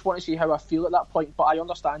title, I just want to see how I feel at that point. But I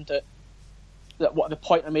understand that what the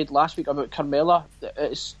point I made last week about Carmella,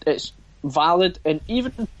 it's valid, and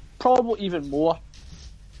even probably even more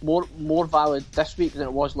valid this week than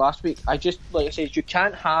it was last week. I just, like I said, you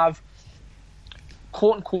can't have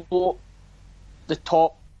quote unquote the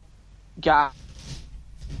top guy.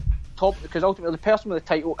 Because ultimately the person with the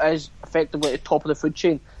title is effectively at the top of the food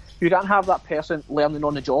chain. You can't have that person learning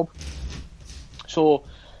on the job. So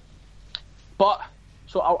I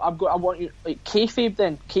want you, like,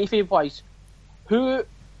 kayfabe wise, who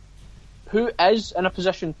is in a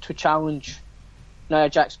position to challenge Nia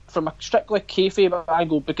Jax from a strictly kayfabe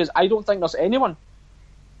angle? Because I don't think there's anyone.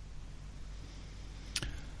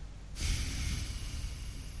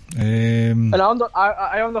 And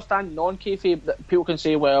I understand non-kayfabe that people can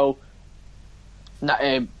say, well,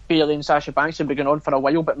 Bayley and Sasha Banks have been going on for a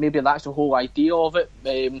while, but maybe that's the whole idea of it.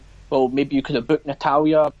 Well, maybe you could have booked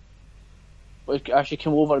Natalya as she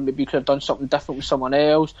came over, and maybe you could have done something different with someone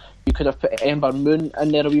else. You could have put Ember Moon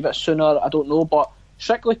in there a wee bit sooner. I don't know, but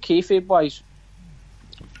strictly kayfabe wise,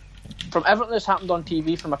 from everything that's happened on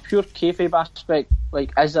TV, from a pure kayfabe aspect,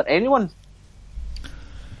 like, is there anyone?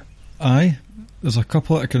 Aye, there's a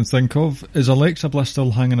couple that I can think of. Is Alexa Bliss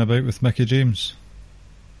still hanging about with Mickie James?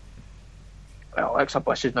 Well, Alexa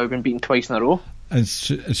Bliss has now been beaten twice in a row. Is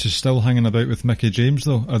she still hanging about with Mickie James,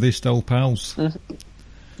 though? Are they still pals? Mm-hmm.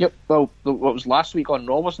 Yep. Well, what was last week on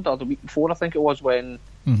Raw, wasn't it? Or the week before, I think it was, when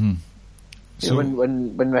when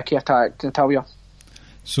Mickie attacked Natalya.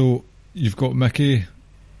 So you've got Mickie.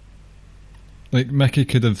 Like, Mickie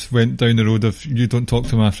could have went down the road of, you don't talk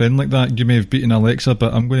to my friend like that. You may have beaten Alexa,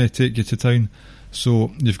 but I'm going to take you to town.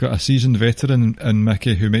 So you've got a seasoned veteran in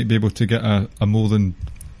Mickie who might be able to get a more than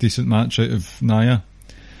decent match out of Nia.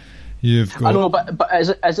 You've got, I know, but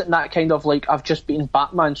isn't that kind of like, I've just beaten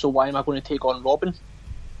Batman, so why am I going to take on Robin?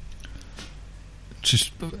 She's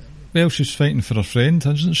fighting for her friend,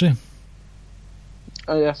 isn't she?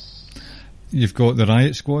 Oh, yeah. You've got the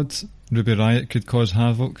Riot Squad. Ruby Riot could cause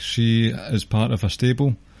havoc. She is part of a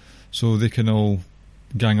stable, so they can all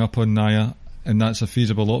gang up on Nia, and that's a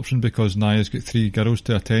feasible option because Nia's got 3 girls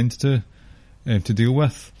to attend to deal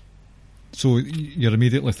with. So you're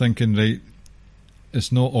immediately thinking, right,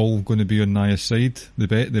 it's not all going to be on Nia's side, the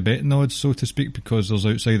betting odds, so to speak, because there's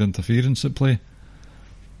outside interference at play.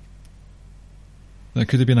 That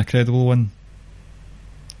could have been a credible one.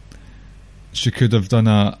 She could have done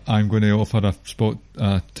I'm going to offer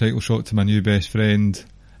a title shot to my new best friend,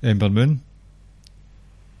 Ember Moon.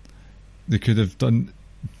 They could have done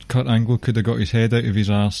Kurt Angle could have got his head out of his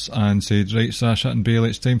arse and said, right, Sasha and Bayley,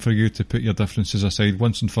 it's time for you to put your differences aside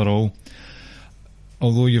once and for all.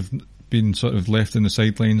 Although you've been sort of left in the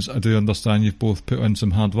sidelines, I do understand you've both put in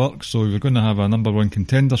some hard work, so we're going to have a number one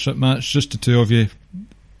contendership match, just the two of you.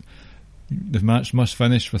 The match must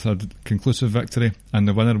finish with a conclusive victory, and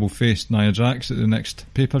the winner will face Nia Jax at the next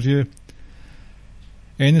pay-per-view.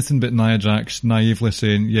 Anything but Nia Jax naively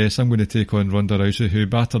saying, yes, I'm going to take on Ronda Rousey, who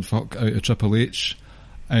battered fuck out of Triple H,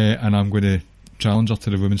 and I'm going to challenge her to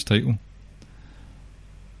the women's title.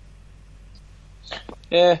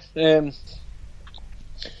 Yeah,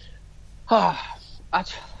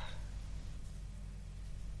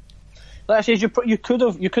 like I said, you could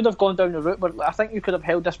have gone down the route, but I think you could have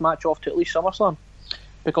held this match off to at least SummerSlam,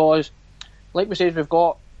 because, like we said, we've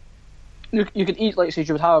got you could eat, like I said,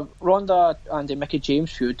 you would have Ronda and the Mickie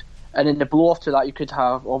James feud, and then the blow off to that you could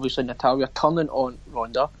have obviously Natalya turning on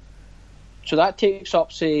Ronda, so that takes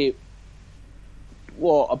up, say,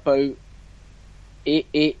 what, about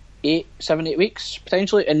 7, 8 weeks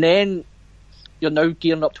potentially, and then you're now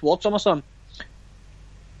gearing up towards SummerSlam.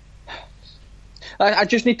 I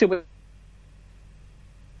just need to wait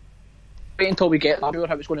until we get that,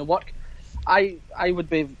 how it's going to work. I would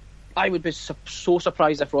be so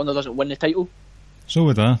surprised if Ronda doesn't win the title. So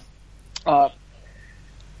would I.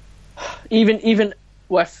 Even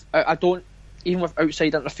with outside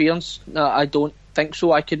interference, I don't think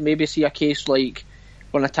so. I could maybe see a case like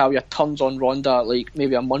when Natalya turns on Ronda, like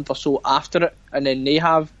maybe a month or so after it, and then they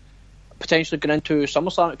have potentially gone into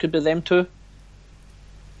SummerSlam. It could be them two.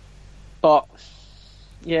 But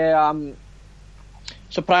yeah, I'm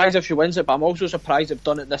surprised if she wins it, but I'm also surprised they've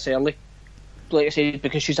done it this early. Like I said,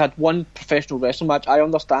 because she's had one professional wrestling match. I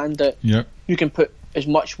understand that you can put as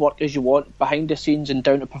much work as you want behind the scenes and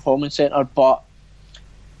down at Performance Centre, but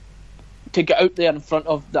to get out there in front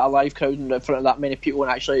of a live crowd and in front of that many people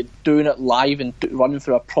and actually doing it live and running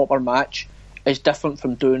through a proper match is different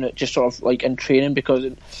from doing it just sort of like in training, because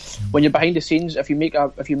when you're behind the scenes, if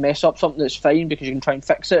you mess up something, it's fine because you can try and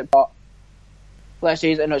fix it, but let's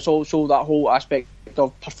say, and it's also that whole aspect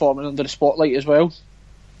of performing under the spotlight as well.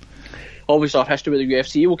 Obviously our history with the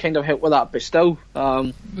UFC will kind of help with that, but still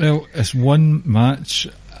well, it's one match.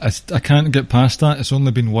 I can't get past that. It's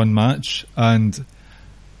only been one match, and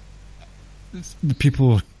the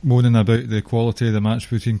people are moaning about the quality of the match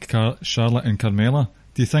between Charlotte and Carmella.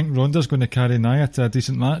 Do you think Ronda's going to carry Nia to a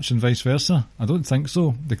decent match and vice versa? I don't think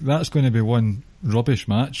so. That's going to be one rubbish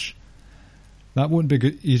match. That won't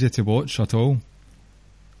be easy to watch at all.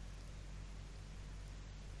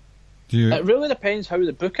 It really depends how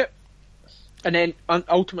they book it, and then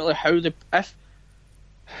ultimately how they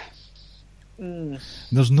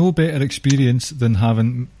There's no better experience than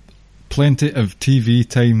having plenty of TV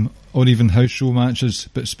time or even house show matches,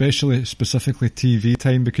 but specifically TV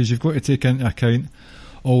time, because you've got to take into account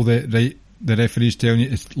all the referee's telling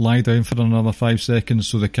you to lie down for another 5 seconds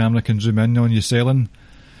so the camera can zoom in on you selling.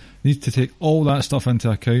 Needs to take all that stuff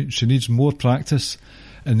into account. She needs more practice,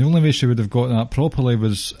 and the only way she would have got that properly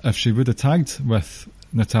was if she would have tagged with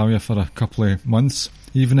Natalya for a couple of months,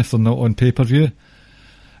 even if they're not on pay-per-view,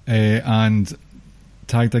 and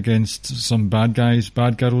tagged against some bad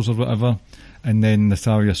girls or whatever, and then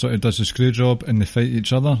Natalya sort of does the screw job and they fight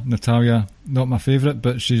each other. Natalya, not my favourite,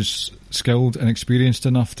 but she's skilled and experienced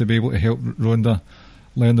enough to be able to help Ronda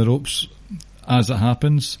learn the ropes as it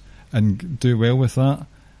happens and do well with that.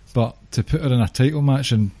 But to put her in a title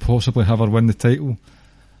match and possibly have her win the title,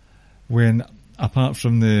 when apart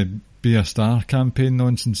from the Be a Star campaign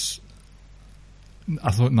nonsense,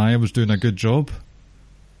 I thought Nia was doing a good job.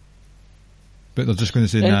 But they're just going to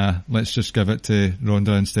say, nah, let's just give it to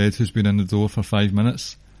Ronda instead, who's been in the door for 5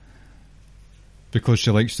 minutes, because she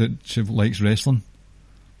likes it. She likes wrestling.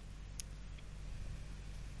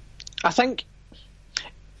 I think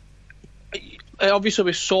obviously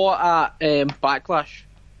we saw at Backlash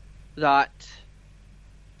that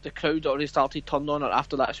the crowd already started turning on her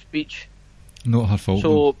after that speech. Not her fault.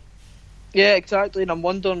 So yeah, exactly, and I'm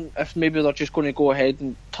wondering if maybe they're just going to go ahead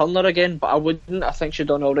and turn her again, but I wouldn't. I think she's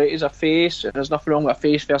done alright as a face, and there's nothing wrong with a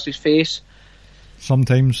face versus face.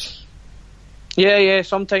 Sometimes. Yeah,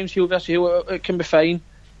 sometimes heel versus heel, it can be fine.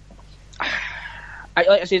 Like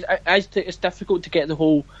I said, it's difficult to get the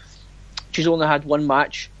whole she's only had one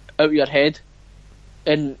match out of your head,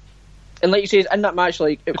 and like you say, in that match,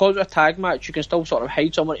 like because it was a tag match, you can still sort of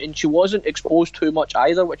hide someone, and she wasn't exposed too much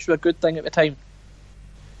either, which was a good thing at the time.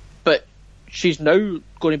 But she's now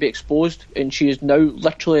going to be exposed, and she is now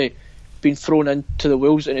literally been thrown into the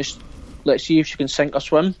wolves, and let's see if she can sink or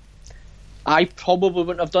swim. I probably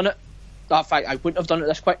wouldn't have done it. In fact, I wouldn't have done it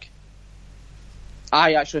this quick.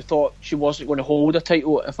 I actually thought she wasn't going to hold a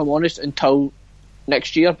title, if I'm honest, until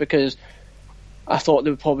next year, because I thought they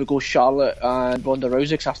would probably go Charlotte and Ronda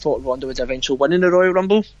Rousey, because I thought Ronda would eventually win in the Royal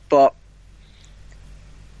Rumble. But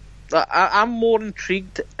I'm more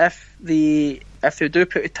intrigued if they do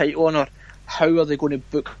put a title on her, how are they going to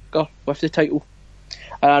book her with the title?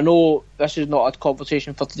 And I know this is not a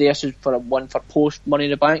conversation for today, this is for one for post Money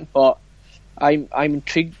in the Bank, but I'm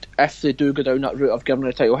intrigued if they do go down that route of giving her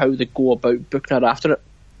a title, how they go about booking her after it.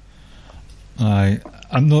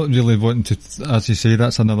 I'm not really wanting to, as you say,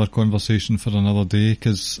 that's another conversation for another day,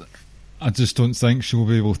 because I just don't think she'll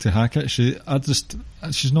be able to hack it.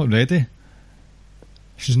 She's not ready.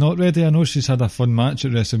 She's not ready. I know she's had a fun match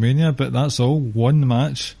at WrestleMania, but that's all, one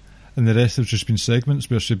match, and the rest have just been segments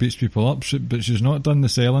where she beats people up, but she's not done the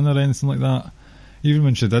selling or anything like that. Even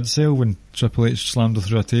when she did sell, when Triple H slammed her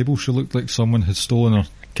through a table, she looked like someone had stolen her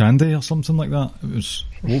candy or something like that. It was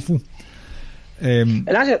awful. And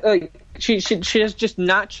that's it, like, she is just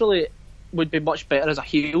naturally would be much better as a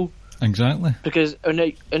heel. Exactly. Because in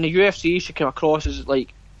the UFC, she came across as,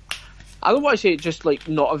 like, I don't want to say just like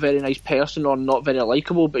not a very nice person or not very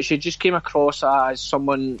likeable, but she just came across as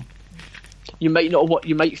someone you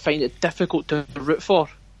might find it difficult to root for.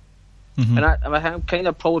 Mm-hmm. And I'm kind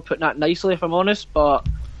of probably putting that nicely, if I'm honest, but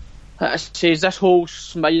it says this whole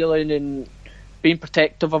smiling and being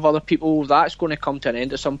protective of other people, that's going to come to an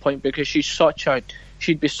end at some point, because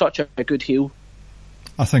she'd be such a good heel.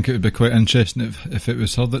 I think it would be quite interesting if it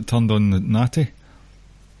was her that turned on Natty.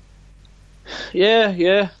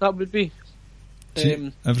 Yeah, that would be.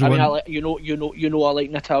 See, everyone... I mean, I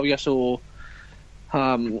like Natalya, so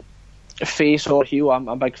face or heel, I'm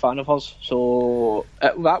a big fan of hers. So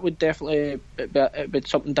that would definitely be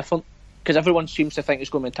something different, because everyone seems to think it's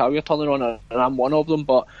going to be Natalya turning on her, and I'm one of them.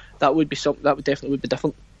 But that would be something that would definitely be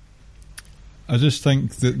different. I just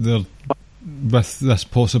think that they're, with this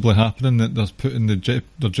possibly happening, that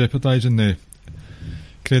they're jeopardising the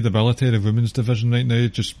credibility of the women's division right now,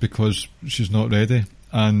 just because she's not ready.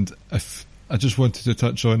 And if I just wanted to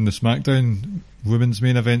touch on the SmackDown women's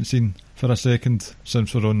main event scene for a second,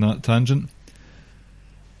 since we're on that tangent.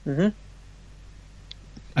 Mm-hmm.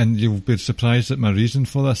 And you'll be surprised at my reason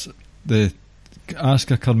for this. The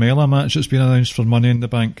Asuka Carmella match that's been announced for Money in the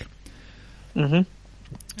Bank.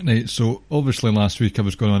 Mm-hmm. Right, so obviously last week I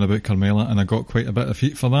was going on about Carmella and I got quite a bit of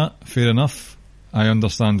heat for that. Fair enough. I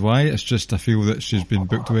understand why. It's just I feel that she's been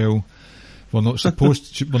booked well. We're not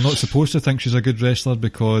supposed to think she's a good wrestler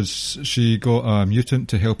because she got a mutant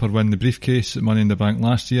to help her win the briefcase at Money in the Bank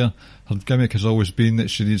last year. Her gimmick has always been that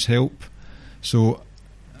she needs help, so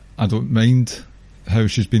I don't mind how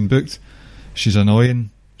she's been booked. She's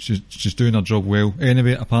annoying. She's doing her job well.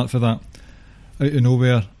 Anyway, apart from that, out of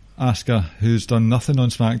nowhere, Asuka, who's done nothing on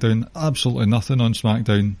SmackDown, absolutely nothing on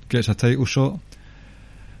SmackDown, gets a title shot.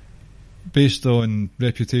 Based on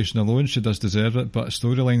reputation alone, she does deserve it, but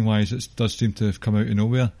storyline wise, it does seem to have come out of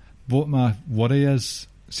nowhere. What my worry is,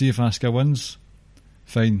 see if Asuka wins,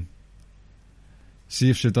 fine.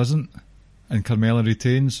 See if she doesn't, and Carmella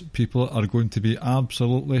retains, people are going to be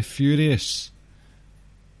absolutely furious.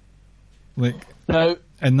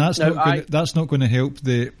 And that's not going to help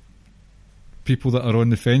the people that are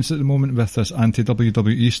on the fence at the moment with this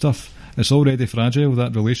anti-WWE stuff. It's already fragile,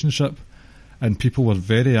 that relationship. And people were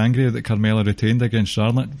very angry that Carmella retained against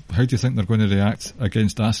Charlotte. How do you think they're going to react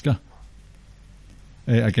against Asuka?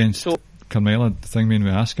 Carmella, the thing mean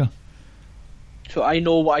with Asuka? So I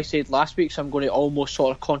know what I said last week, so I'm going to almost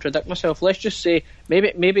sort of contradict myself. Let's just say,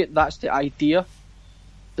 maybe that's the idea,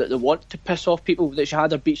 that they want to piss off people, that she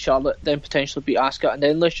had her beat Charlotte, then potentially beat Asuka, and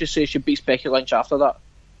then let's just say she beats Becky Lynch after that.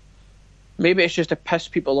 Maybe it's just to piss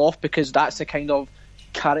people off, because that's the kind of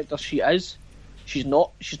character she is. She's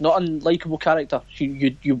not a likeable character.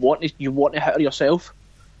 You want to hit her yourself.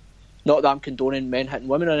 Not that I'm condoning men hitting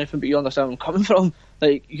women or anything, but you understand where I'm coming from.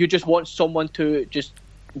 Like, you just want someone to just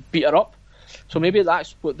beat her up. So maybe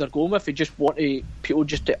that's what they're going with. They just want people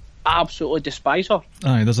just to absolutely despise her.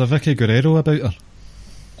 Aye, there's a Vicky Guerrero about her.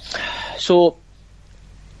 So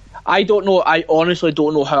I don't know. I honestly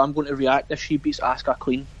don't know how I'm going to react if she beats Asuka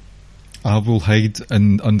clean. I will hide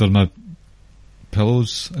under my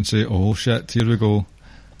pillows and say, oh shit, here we go.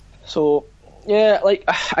 So yeah, like,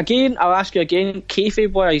 again, I'll ask you again,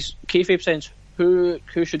 kayfabe sense, who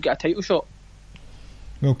should get a title shot?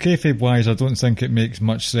 Well, kayfabe wise, I don't think it makes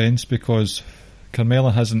much sense, because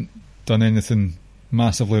Carmella hasn't done anything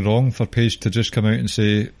massively wrong for Paige to just come out and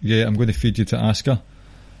say, yeah, I'm going to feed you to Asuka.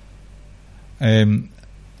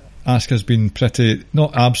 Asuka's been pretty,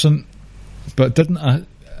 not absent, but didn't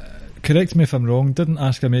correct me if I'm wrong, didn't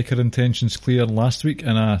Asuka make her intentions clear last week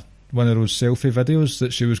in one of those selfie videos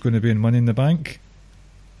that she was going to be in Money in the Bank?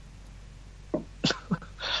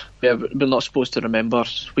 Yeah, we're not supposed to remember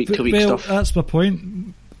week-to-week well, stuff. That's my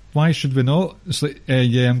point. Why should we not? It's like,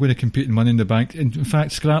 yeah, I'm going to compete in Money in the Bank. In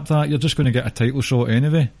fact, scrap that. You're just going to get a title shot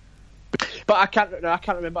anyway. But I can't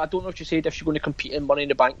remember. I don't know if she said if she's going to compete in Money in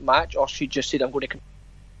the Bank match, or she just said I'm going to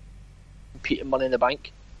compete in Money in the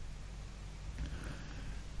Bank.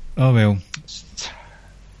 Oh well.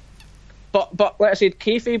 But like I said,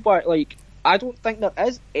 kayfabe, like, I don't think there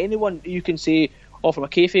is anyone you can say, from a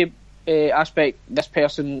kayfabe aspect, this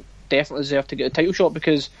person definitely deserves to get a title shot,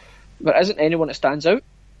 because there isn't anyone that stands out.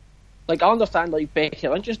 Like, I understand like Becky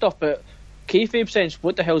Lynch and stuff, but kayfabe sense,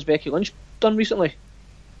 what the hell's Becky Lynch done recently?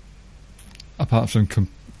 Apart from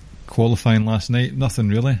qualifying last night, nothing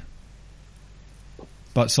really.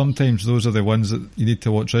 But sometimes those are the ones that you need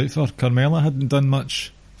to watch out for. Carmella hadn't done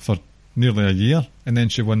much for nearly a year, and then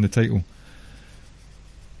she won the title.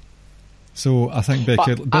 So I think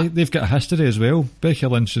they've got a history as well. Becky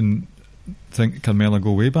Lynch and Carmella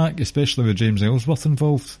go way back, especially with James Ellsworth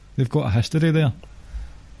involved. They've got a history there.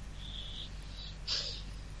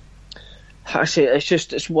 I say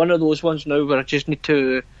it's one of those ones now where I just need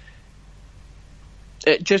to.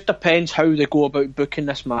 It just depends how they go about booking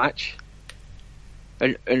this match,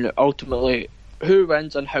 and ultimately who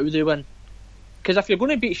wins and how they win. Because if you're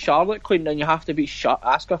going to beat Charlotte Queen, then you have to beat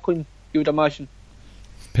Asuka Queen, you would imagine.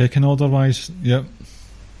 Pecking order wise, yep.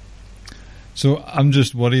 So I'm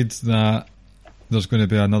just worried that there's going to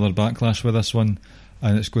be another backlash with this one,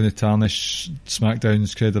 and it's going to tarnish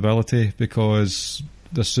SmackDown's credibility, because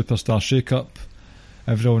the Superstar shake-up,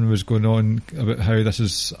 everyone was going on about how this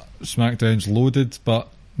is SmackDown's loaded, but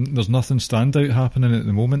there's nothing standout happening at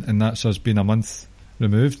the moment, and that's us being a month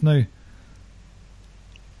removed now.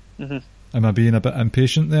 Mm-hmm. Am I being a bit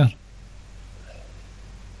impatient there?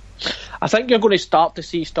 I think you're going to start to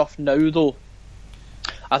see stuff now, though.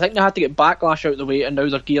 I think they had to get Backlash out of the way, and now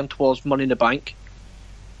they're gearing towards Money in the Bank.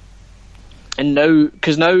 And now,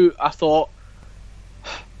 because now I thought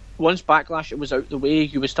once Backlash was out of the way,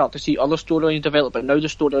 you would start to see other storylines develop, but now the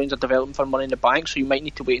storylines are developing for Money in the Bank, so you might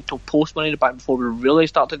need to wait until post Money in the Bank before we really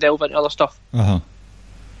start to delve into other stuff.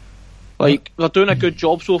 Like, they're doing a good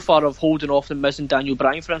job so far of holding off the Miz and Daniel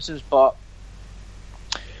Bryan, for instance, but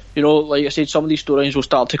you know, like I said, some of these storylines will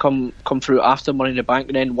start to come through after Money in the Bank,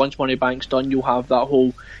 and then once Money in the Bank's done, you'll have that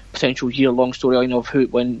whole potential year-long storyline of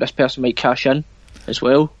when this person might cash in as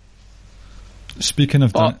well. Speaking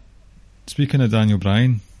of Daniel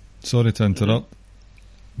Bryan, sorry to interrupt,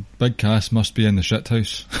 Big Cass must be in the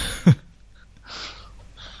shithouse.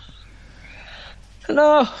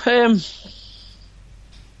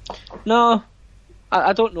 No,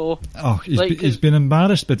 I don't know. Oh, he's been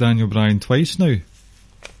embarrassed by Daniel Bryan twice now.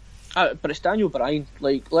 But it's Daniel Bryan.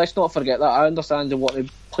 Like, let's not forget that. I understand they want to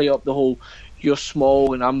play up the whole "you're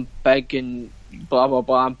small and I'm big and blah blah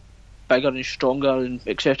blah, I'm bigger and stronger and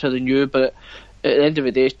etc. than you." But at the end of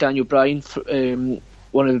the day, it's Daniel Bryan,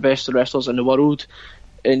 one of the best wrestlers in the world,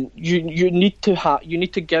 and you need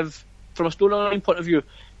to give, from a storyline point of view,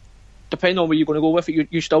 depending on where you're going to go with it,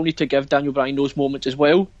 you still need to give Daniel Bryan those moments as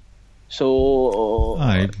well. So,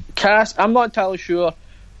 Cass, I'm not entirely sure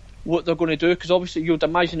what they're going to do, because obviously you'd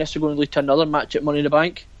imagine this is going to lead to another match at Money in the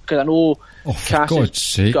Bank, because I know Cass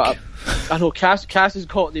has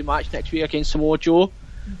got the match next week against Samoa Joe,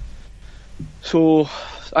 so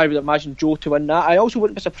I would imagine Joe to win that. I also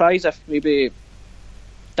wouldn't be surprised if maybe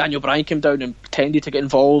Daniel Bryan came down and pretended to get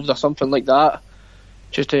involved or something like that,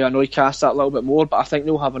 just to annoy Cass that little bit more. But I think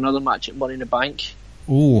they'll have another match at Money in the Bank.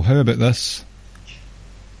 Oh, how about this?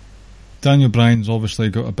 Daniel Bryan's obviously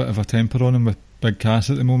got a bit of a temper on him with Big Cass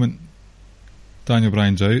at the moment. Daniel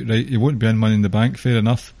Bryan's out, right? He won't be in Money in the Bank, fair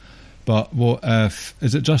enough. But what if,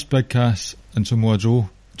 is it just Big Cass and Samoa Joe?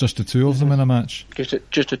 Just the two of them in a match?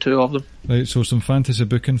 Just the two of them. Right, so some fantasy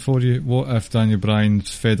booking for you. What if Daniel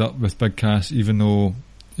Bryan's fed up with Big Cass, even though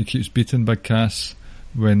he keeps beating Big Cass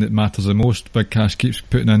when it matters the most? Big Cass keeps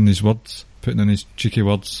putting in his cheeky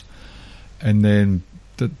words, and then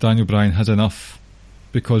Daniel Bryan has enough,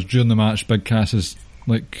 because during the match Big Cass is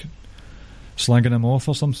like slagging him off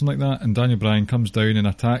or something like that, and Daniel Bryan comes down and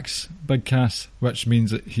attacks Big Cass, which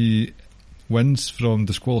means that he wins from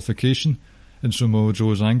disqualification, and Samoa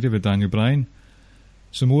Joe's angry with Daniel Bryan.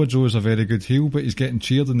 Samoa Joe is a very good heel, but he's getting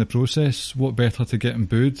cheered in the process. What better to get him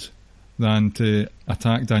booed than to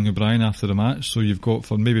attack Daniel Bryan after the match? So you've got,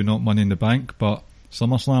 for maybe not Money in the Bank, but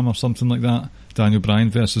SummerSlam or something like that, Daniel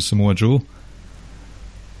Bryan versus Samoa Joe.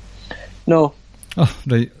 No. Oh,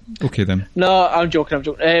 right. Okay then. No, I'm joking.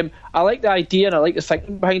 I like the idea and I like the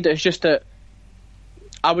thinking behind it. It's just that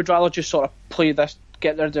I would rather just sort of play this,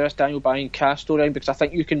 get rid of this Daniel Bryan Cass storyline, because I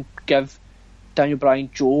think you can give Daniel Bryan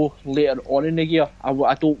Joe later on in the year.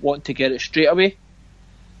 I don't want to get it straight away.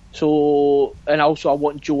 So, and also I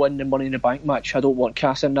want Joe in the Money in the Bank match. I don't want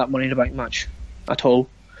Cass in that Money in the Bank match at all.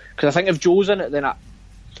 Because I think if Joe's in it, then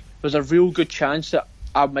there's a real good chance that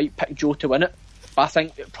I might pick Joe to win it. I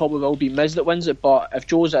think it probably will be Miz that wins it, but if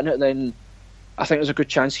Joe's in it, then I think there's a good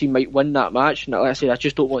chance he might win that match. And like I say, I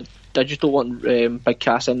just don't want Big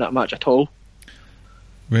Cass in that match at all.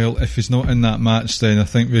 Well, if he's not in that match, then I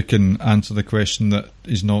think we can answer the question that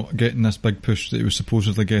he's not getting this big push that he was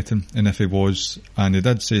supposedly getting. And if he was, and he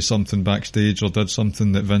did say something backstage or did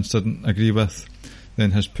something that Vince didn't agree with,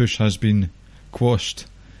 then his push has been quashed.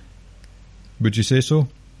 Would you say so?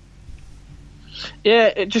 Yeah,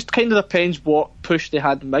 it just kind of depends what push they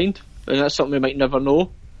had in mind, and that's something we might never know.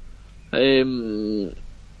 Like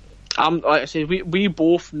I say, we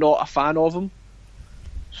both not a fan of him,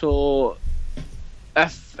 so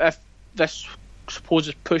if this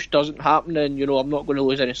supposed push doesn't happen, then I'm not going to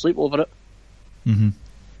lose any sleep over it.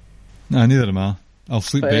 Nah, neither am I. I'll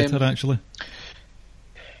sleep better actually.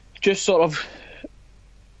 Just sort of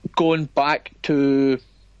going back to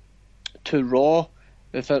Raw,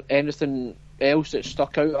 if there's anything else that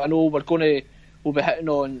stuck out. I know we'll be hitting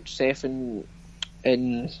on Seth and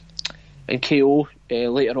KO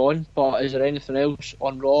later on, but is there anything else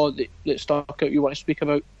on Raw that stuck out you want to speak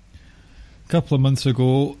about? A couple of months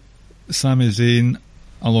ago, Sami Zayn,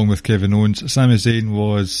 along with Kevin Owens, Sami Zayn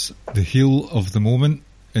was the heel of the moment,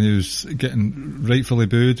 and he was getting rightfully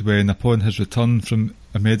booed when, upon his return from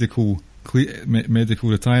a medical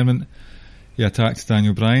retirement, he attacked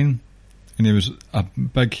Daniel Bryan, and he was a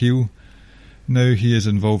big heel. Now he is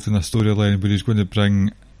involved in a storyline where he's going to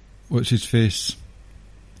bring, what's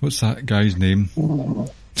that guy's name?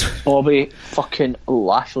 Bobby fucking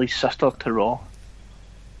Lashley's sister to Raw.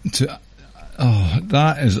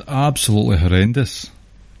 That is absolutely horrendous.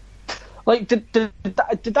 Like, did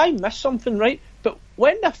I miss something, right? But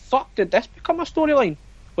when the fuck did this become a storyline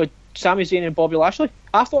with Sami Zayn and Bobby Lashley?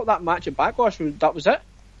 I thought that match at Backlash, that was it.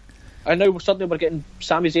 And now suddenly we're getting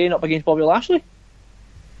Sami Zayn up against Bobby Lashley.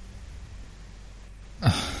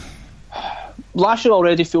 Lashley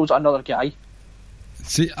already feels another guy.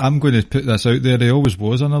 See, I'm going to put this out there. He always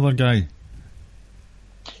was another guy.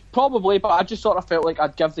 Probably, but I just sort of felt like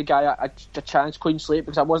I'd give the guy a chance, clean slate,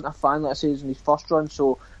 because I wasn't a fan, let's say, in his first run,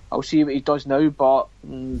 so I'll see what he does now, but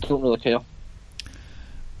don't really care.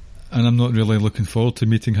 And I'm not really looking forward to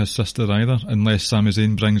meeting his sister either, unless Sami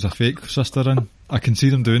Zayn brings a fake sister in. I can see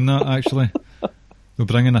them doing that, actually. They'll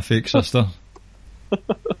bring in a fake sister.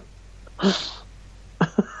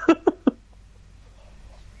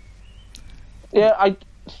 Yeah, I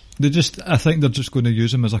think they're just going to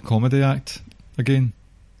use him as a comedy act again,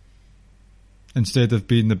 instead of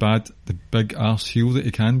being the big arse heel that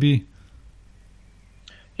he can be.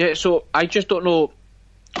 Yeah, so I just don't know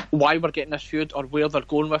why we're getting this feud or where they're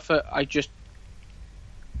going with it. I just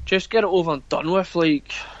get it over and done with,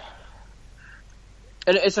 like.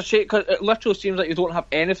 And it's a shame because it literally seems like you don't have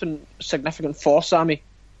anything significant for Sami,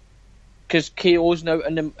 because KO's now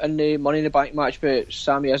in the Money in the Bank match, but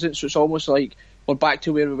Sami isn't. So it's almost like we're back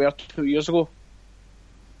to where we were 2 years ago.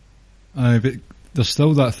 But there's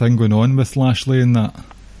still that thing going on with Lashley and that.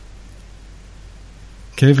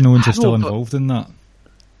 Kevin Owens is still involved in that.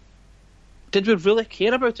 Did we really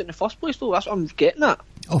care about it in the first place, though? That's what I'm getting at.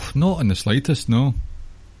 Oh, not in the slightest, no.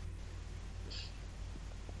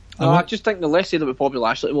 I just think the less said about Bobby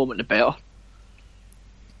Lashley at the moment, the better.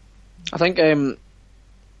 I think in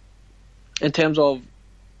terms of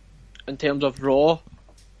Raw.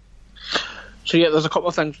 So yeah, there's a couple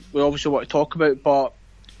of things we obviously want to talk about, but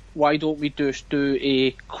why don't we just do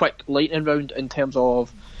a quick lightning round in terms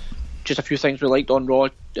of just a few things we liked on Raw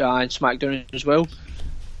and SmackDown as well?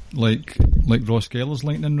 Like Ross Geller's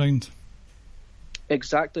lightning round?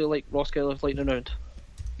 Exactly like Ross Geller's lightning round.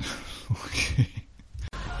 Okay.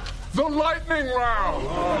 The lightning round!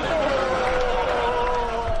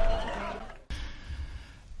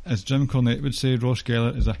 As Jim Cornette would say, Ross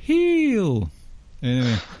Geller is a heel.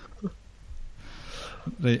 Anyway.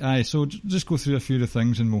 Right, so just go through a few of the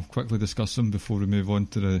things and we'll quickly discuss them before we move on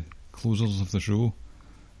to the closers of the show.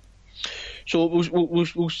 So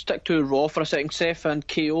we'll stick to Raw for a second. Seth and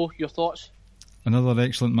KO, your thoughts? Another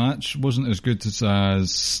excellent match. Wasn't as good as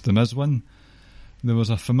the Miz one. There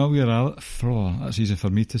was a that's easy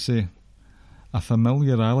for me to say, a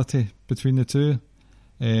familiarity between the two.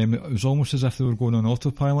 It was almost as if they were going on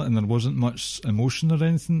autopilot and there wasn't much emotion or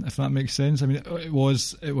anything, if that makes sense. I mean, it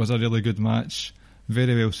was a really good match,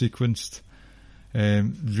 very well sequenced,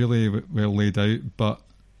 really well laid out, but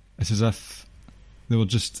it's as if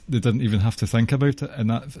they didn't even have to think about it,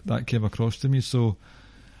 and that came across to me. So,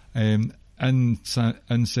 and in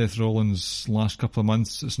Seth Rollins' last couple of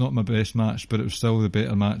months, it's not my best match, but it was still the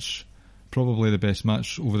better match, probably the best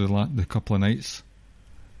match over the couple of nights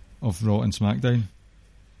of Raw and SmackDown.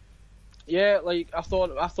 Yeah, like I thought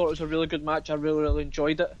it was a really good match. I really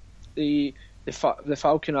enjoyed it. The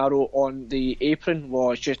Falcon Arrow on the apron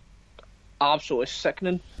was just absolutely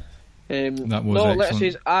sickening. That was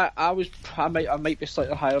excellent. I might be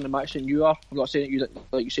slightly higher on the match than you are. I'm not saying that you didn't,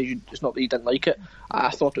 like you said, it's not that you didn't like it. I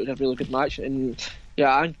thought it was a really good match, and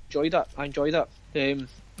yeah, I enjoyed it.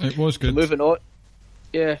 It was good. Moving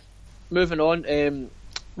on.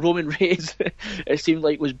 Roman Reigns, it seemed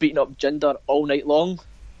like was beating up Jinder all night long.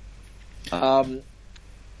 They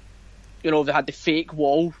had the fake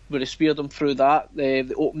wall where they speared him through that. They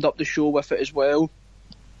opened up the show with it as well.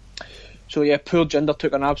 So yeah, poor Jinder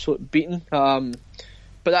took an absolute beating. But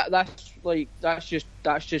that's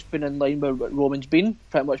just been in line with what Roman's been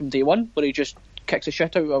pretty much from day one, where he just kicks the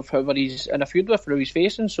shit out of whoever he's in a feud with, or who he's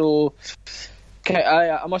facing. So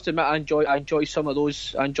I must admit, I enjoy some of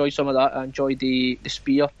those. I enjoy some of that. I enjoy the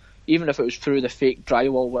spear, even if it was through the fake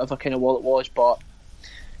drywall, whatever kind of wall it was. But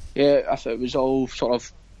yeah, I thought it was all sort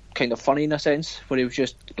of kind of funny in a sense, where he was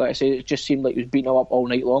just, like I say, it just seemed like he was beating him up all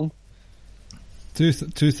night long. Two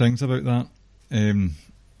things about that.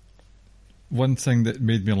 One thing that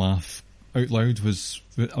made me laugh out loud was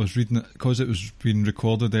I was reading it because it was being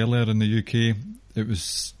recorded earlier in the UK. It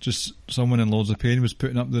was just someone in Lords of Pain was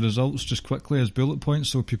putting up the results just quickly as bullet points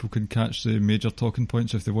so people could catch the major talking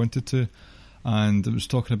points if they wanted to. And it was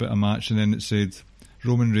talking about a match, and then it said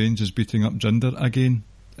Roman Reigns is beating up Jinder again,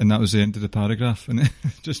 and that was the end of the paragraph, and it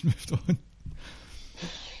just moved on.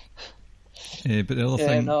 But the other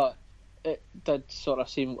thing... No, it did sort of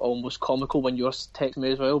seem almost comical when you were texting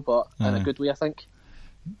me as well, but in a good way, I think.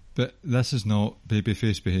 But this is not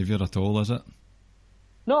babyface behaviour at all, is it?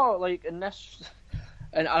 No, like in this...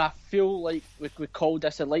 And I feel like we called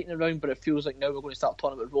this a lightning round, but it feels like now we're going to start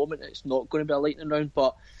talking about Roman. It's not going to be a lightning round,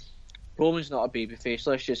 but Roman's not a babyface.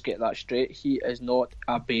 Let's just get that straight. He is not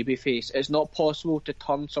a babyface. It's not possible to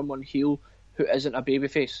turn someone heel who isn't a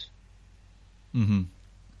babyface. Mm-hmm.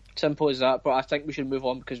 Simple as that. But I think we should move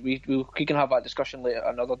on because we can have that discussion later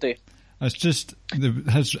another day. It's just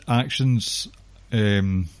his actions.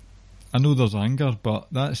 I know there's anger, but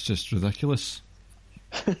that's just ridiculous.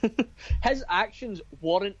 His actions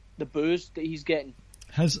warrant the boos that he's getting.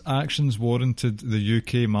 His actions warranted the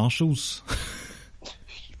UK Marshals.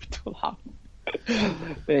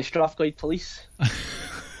 Strathclyde Police.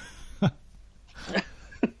 What,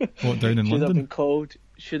 down in London?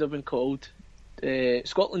 Should have been called.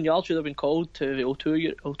 Scotland Yard should have been called to the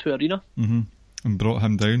O2 Arena. Mm-hmm. And brought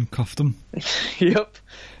him down, cuffed him. Yep.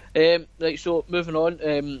 Right, so moving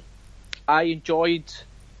on. I enjoyed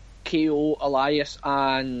KO, Elias,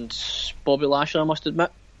 and Bobby Lashley. I must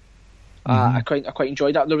admit, I quite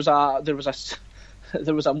enjoyed that. There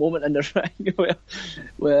was a moment in the ring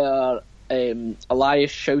where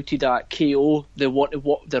Elias shouted at KO, "They're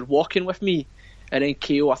walking with me," and then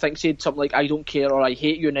KO, I think, said something like, "I don't care" or "I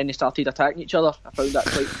hate you," and then they started attacking each other. I found that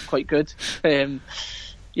quite good. I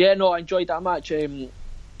enjoyed that match.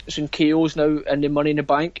 So KO's now in the Money in the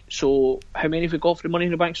Bank. So how many have we got for the Money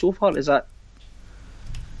in the Bank so far?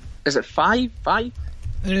 Is it 5?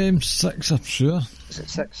 6, I'm sure. Is it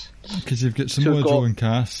 6? Because you've got Samoa Joe and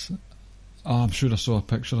Cass. Oh, I'm sure I saw a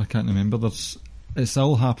picture, I can't remember. It's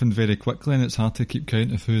all happened very quickly and it's hard to keep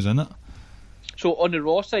count of who's in it. So on the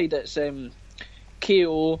Raw side, it's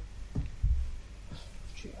KO.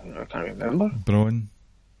 I can't remember. Braun.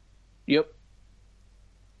 Yep.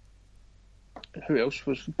 Who else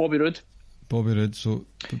was Bobby Roode? So.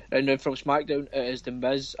 And then from SmackDown, it is The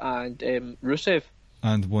Miz and Rusev.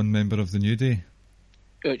 And one member of the New Day.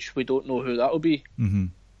 Which we don't know who that will be. Mm-hmm.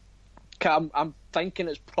 I'm thinking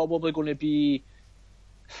it's probably going to be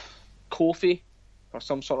Kofi or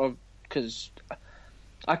some sort of, because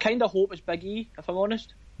I kind of hope it's Big E, if I'm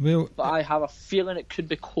honest. Well, but I have a feeling it could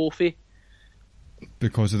be Kofi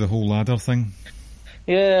because of the whole ladder thing.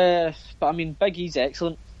 Yeah, but I mean, Big E's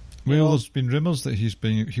excellent. Well, there's been rumours that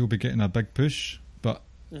he'll be getting a big push, but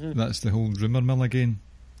that's the whole rumour mill again.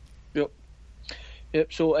 Yep.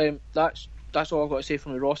 So that's all I've got to say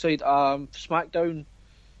from the Raw side. SmackDown,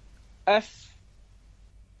 if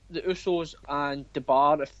the Usos and The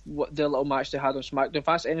Bar, if what their little match they had on SmackDown, if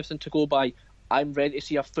that's anything to go by, I'm ready to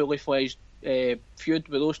see a fully fledged feud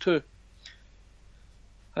with those two.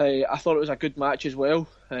 I thought it was a good match as well.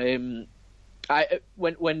 When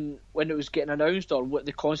it was getting announced, or what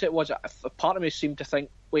the concept was, a part of me seemed to think,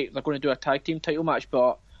 wait, they're going to do a tag team title match,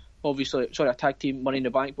 but obviously, a tag team Money in the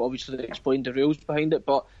Bank, but obviously they explained the rules behind it.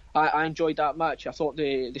 But I enjoyed that match. I thought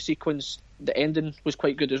the sequence the ending was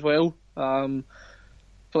quite good as well.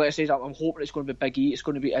 So like I say, I'm hoping it's going to be Big E. It's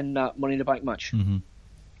going to be in that Money in the Bank match. Mm-hmm.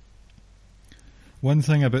 One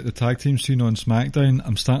thing about the tag team scene on SmackDown,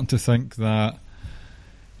 I'm starting to think that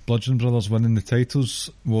Bludgeon Brothers winning the titles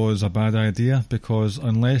was a bad idea, because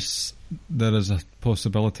unless there is a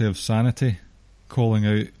possibility of Sanity calling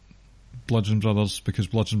out Bludgeon Brothers, because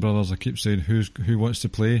Bludgeon Brothers, I keep saying who wants to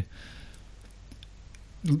play,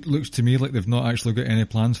 looks to me like they've not actually got any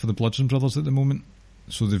plans for the Bludgeon Brothers at the moment.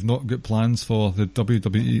 So they've not got plans for the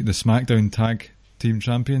WWE, the SmackDown Tag Team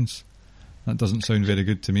Champions. That doesn't sound very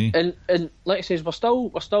good to me. And like I says, we're still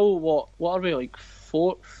what are we, like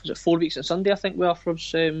 4 weeks on Sunday, I think we are from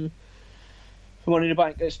Money in the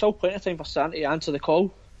Bank. It's still plenty of time for Sanity to answer the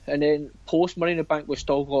call, and then post Money in the Bank we've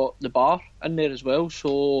still got the Bar in there as well.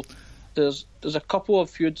 So there's a couple of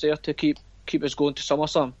feuds there to keep us going to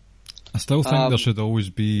SummerSlam. I still think there should always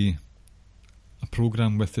be a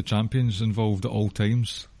programme with the champions involved at all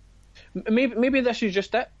times. Maybe this is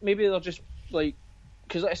just it. Maybe they're just like,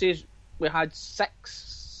 because like I say, we had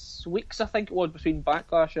 6 weeks, I think it was, between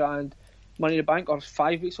Backlash and Money in the Bank, or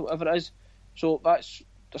 5 weeks or whatever it is. So there's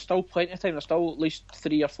still plenty of time. There's still at least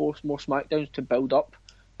 3 or 4 more SmackDowns to build up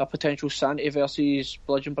a potential Sanity versus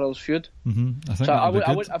Bludgeon Brothers feud. Mm-hmm. I think so I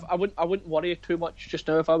wouldn't worry too much just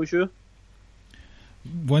now if I was you.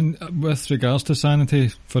 With regards to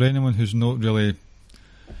Sanity, for anyone who's not really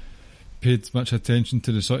paid much attention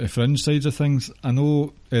to the sort of fringe sides of things, I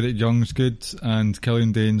know Eric Young's good and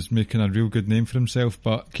Killian Dane's making a real good name for himself,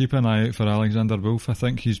 but keep an eye out for Alexander Wolf. I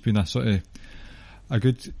think he's been a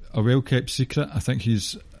well kept secret. I think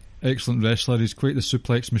he's an excellent wrestler. He's quite the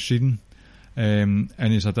suplex machine, and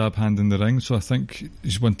he's a dab hand in the ring, so I think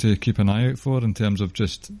he's one to keep an eye out for in terms of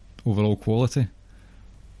just overall quality.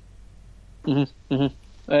 Moving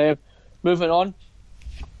on,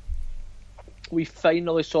 we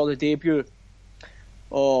finally saw the debut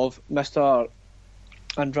of Mr.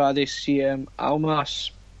 Andrade Cien Almas.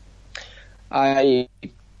 I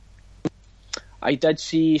did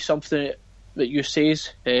see something that you says.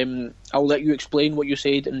 I'll let you explain what you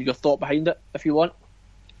said and your thought behind it if you want.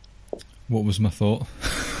 What was my thought?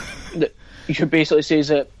 You basically says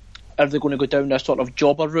that, are they going to go down this sort of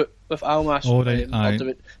jobber route with Almas? Oh, right,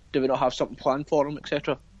 or do we not have something planned for him,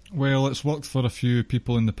 etc.? Well, it's worked for a few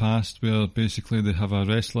people in the past, where basically they have a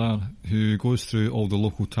wrestler who goes through all the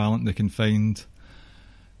local talent they can find.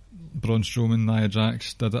 Braun Strowman, Nia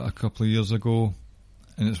Jax did it a couple of years ago,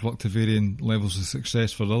 and it's worked to varying levels of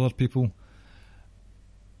success for other people.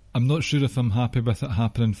 I'm not sure if I'm happy with it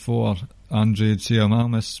happening for Andrade Cien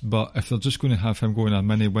Almas, but if they're just going to have him going a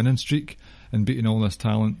mini winning streak and beating all this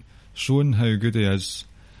talent, showing how good he is,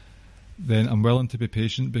 then I'm willing to be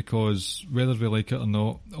patient, because whether we like it or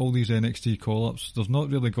not, all these NXT call-ups, there's not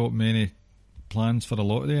really got many plans for a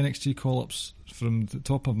lot of the NXT call-ups. From the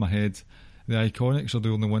top of my head, the Iconics are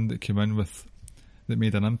the only one that came in with that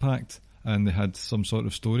made an impact, and they had some sort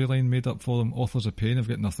of storyline made up for them. Authors of Pain have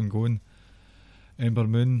got nothing going. Ember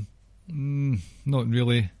Moon, not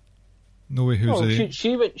really. No way.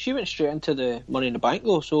 She went straight into the Money in the Bank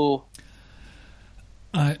though, so.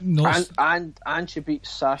 And she beat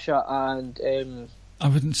Sasha and. I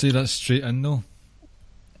wouldn't say that's straight in though.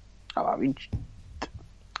 I mean,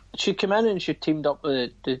 she came in and she teamed up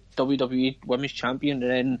with the WWE Women's Champion,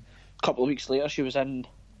 and then a couple of weeks later she was in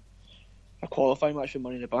a qualifying match for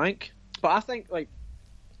Money in the Bank. But I think, like,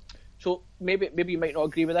 so maybe you might not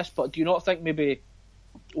agree with this, but do you not think maybe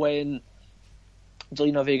when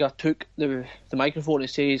Zelina Vega took the microphone and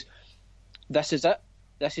says, "This is it.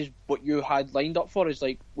 This is what you had lined up for," is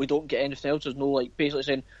like, we don't get anything else. There's no, like, basically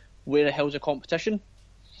saying, where the hell's the competition?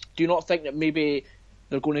 Do you not think that maybe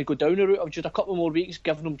they're going to go down the route of just a couple more weeks,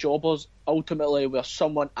 giving them jobbers, ultimately where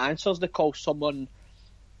someone answers the call, someone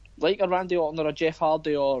like a Randy Orton or a Jeff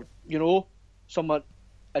Hardy, or, you know, someone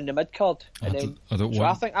in the mid card? I think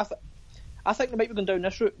they might be going down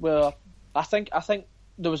this route, where I think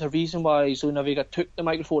there was a reason why Zelina Vega took the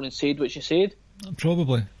microphone and said what she said.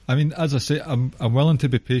 Probably. I mean, as I say, I'm willing to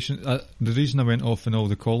be patient. The reason I went off in all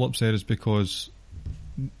the call-ups there is because,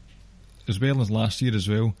 as well as last year as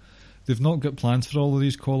well, they've not got plans for all of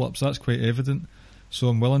these call-ups. That's quite evident. So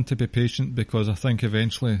I'm willing to be patient, because I think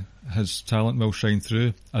eventually his talent will shine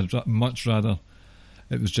through. I'd much rather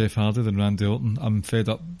it was Jeff Hardy than Randy Orton. I'm fed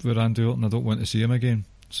up with Randy Orton. I don't want to see him again.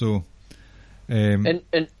 So, and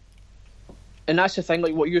that's the thing.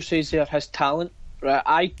 Like what you say there, his talent,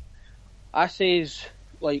 right? I says,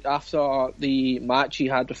 like, after the match he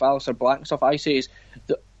had with Aleister Black and stuff, I says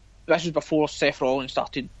that this was before Seth Rollins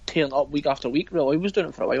started tearing up week after week. Really, he was doing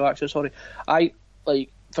it for a while, actually. Sorry,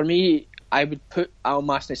 for me, I would put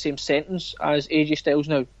Almas in the same sentence as AJ Styles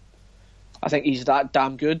now. I think he's that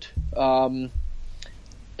damn good. And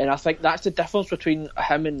I think that's the difference between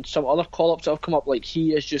him and some other call-ups that have come up. Like,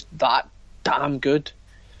 he is just that damn good.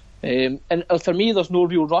 And for me, there's no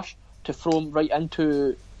real rush to throw him right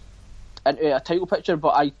into a title picture,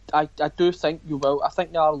 but I do think you will. I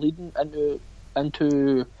think they are leading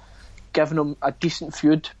into giving him a decent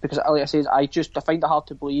feud, because, like I said, I find it hard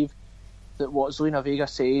to believe that what Zelina Vega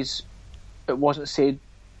says, it wasn't said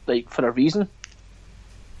like for a reason.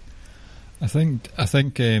 I think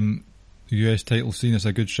the US title scene is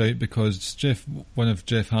a good shout, because one of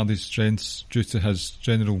Jeff Hardy's strengths, due to his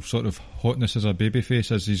general sort of hotness as a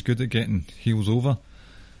babyface, is he's good at getting heels over.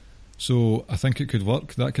 So I think it could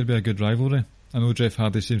work. That could be a good rivalry. I know Jeff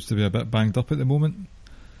Hardy seems to be a bit banged up at the moment.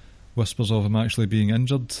 Whispers of him actually being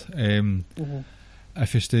injured.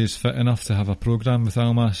 If he stays fit enough to have a programme with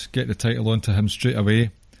Almas, get the title onto him straight away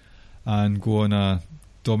and go on a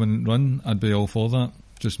dominant run, I'd be all for that.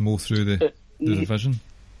 Just mow through the division.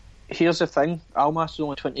 Here's the thing, Almas is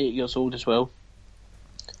only 28 years old as well.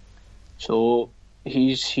 So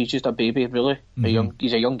he's just a baby, really.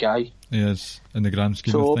 He's a young guy. He is, in the grand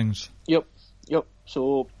scheme of things. Yep.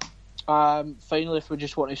 So finally, if we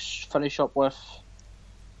just want to finish up with...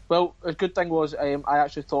 Well, a good thing was I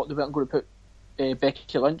actually thought they weren't going to put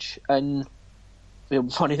Becky Lynch in the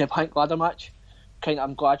Money in the Bank ladder match.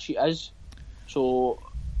 I'm glad she is. So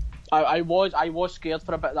I was scared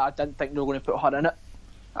for a bit that I didn't think they were going to put her in it.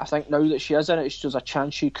 I think now that she is in it, there's a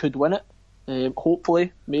chance she could win it.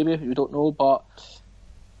 Hopefully, maybe, we don't know. But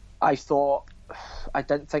I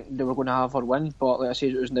didn't think they were going to have her win. But like I said,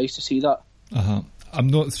 it was nice to see that. I'm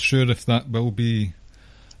not sure if that will be.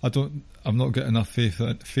 I'm not getting enough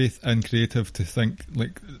faith in creative to think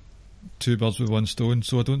like two birds with one stone.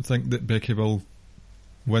 So I don't think that Becky will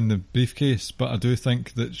win the briefcase, but I do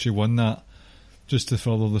think that she won that just to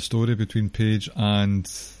further the story between Paige and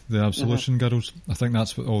the Absolution girls. I think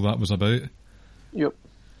that's what all that was about. Yep,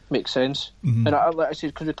 makes sense. And like I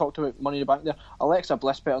said, because we talked about Money in the Bank there, Alexa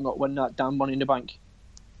Bliss better not win that damn Money in the Bank.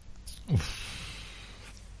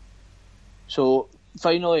 So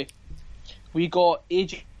finally, we got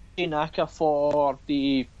AJ Naka for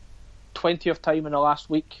the 20th time in the last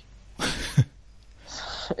week.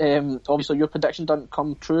 Obviously your prediction didn't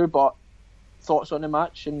come true, but thoughts on the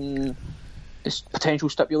match and this potential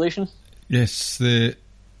stipulation? Yes, the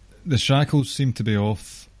shackles seemed to be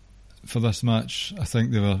off for this match. I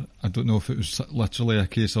think they were, I don't know if it was literally a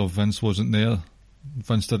case of Vince wasn't there,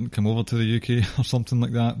 Vince didn't come over to the UK or something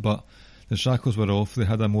like that, but the shackles were off. They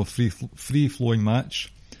had a more free-flowing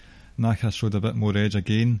match. Naka showed a bit more edge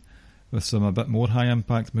again, with some a bit more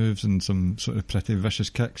high-impact moves and some sort of pretty vicious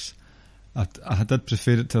kicks. I did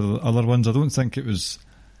prefer it to the other ones. I don't think it was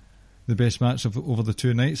the best match over the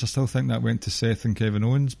two nights. I still think that went to Seth and Kevin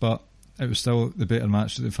Owens, but it was still the better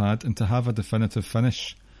match that they've had. And to have a definitive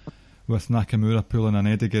finish with Nakamura pulling an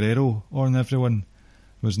Eddie Guerrero on everyone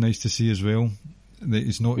was nice to see as well. That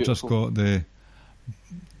he's not just got the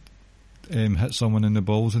hit someone in the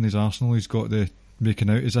balls in his arsenal, he's got the making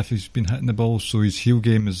out as if he's been hitting the balls, so his heel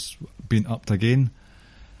game has been upped again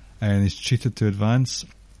and he's cheated to advance.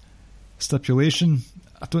 Stipulation,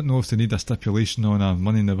 I don't know if they need a stipulation on a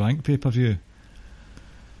Money in the Bank pay-per-view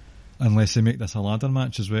unless they make this a ladder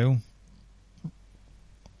match as well.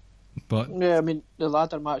 But yeah, I mean the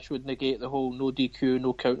ladder match would negate the whole no DQ,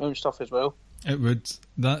 no countdown stuff as well. It would.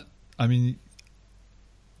 That, I mean,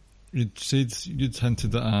 you'd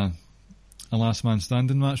hinted at a last man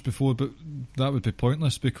standing match before, but that would be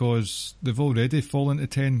pointless because they've already fallen to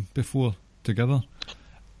 10 before together.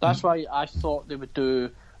 That's why I thought they would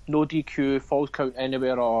do no DQ, falls count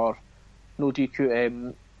anywhere, or no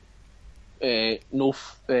DQ,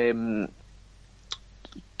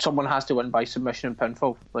 someone has to win by submission and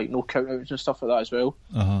pinfall, like no countouts and stuff like that as well.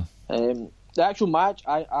 The actual match,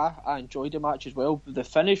 I enjoyed the match as well. The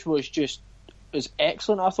finish was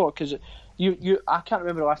excellent, I thought, because I can't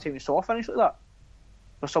remember the last time you saw a finish like that,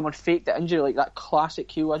 where someone faked the injury, like that classic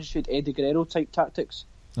heel attitude Eddie Guerrero type tactics.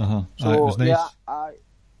 So it was nice.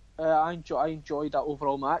 Yeah, I enjoyed that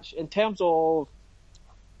overall match. In terms of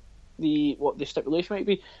what the stipulation might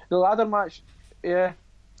be, the ladder match, yeah.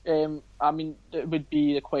 I mean, it would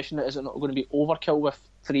be the question: is it not going to be overkill with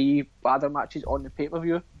 3 ladder matches on the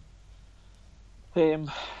pay-per-view?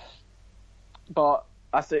 But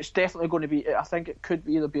it's definitely going to be. I think it could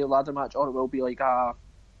either be a ladder match or it will be like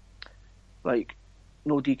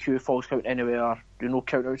no DQ, falls count anywhere, no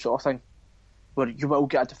count out sort of thing, where you will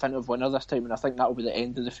get a definitive winner this time, and I think that will be the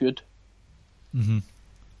end of the feud.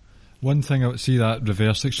 One thing I would see, that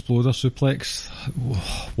reverse exploder suplex.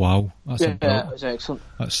 Wow, that's it was excellent.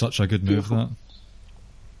 That's such a good move. That.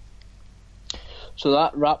 So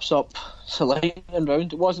that wraps up the lightning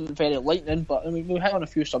round. It wasn't very lightning, but I mean, we hit on a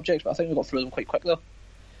few subjects, but I think we got through them quite quickly.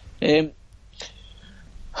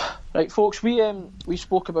 Right, folks, we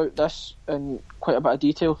spoke about this in quite a bit of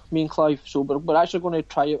detail, me and Clive. So we're actually going to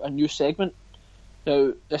try out a new segment.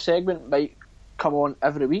 Now, the segment might come on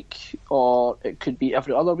every week, or it could be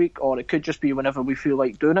every other week, or it could just be whenever we feel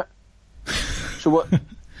like doing it. So what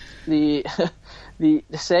the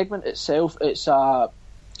segment itself, it's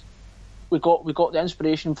we got the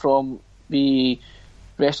inspiration from the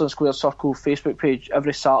Wrestling Square Circle Facebook page.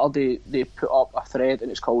 Every Saturday they put up a thread, and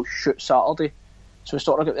it's called Shoot Saturday. So we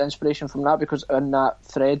sort of got the inspiration from that, because in that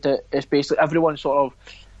thread it's basically everyone sort of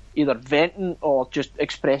either venting or just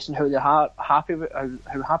expressing how they're happy with,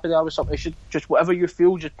 how happy they are with something. It should just, whatever you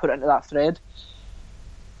feel, just put it into that thread,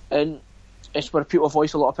 and it's where people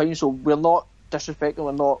voice a lot of opinions. So we're not disrespecting,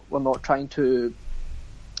 we're not trying to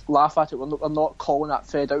laugh at it. We're not calling that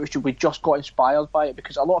thread out. We just got inspired by it,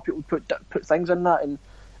 because a lot of people put things in that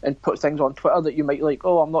and put things on Twitter that you might like.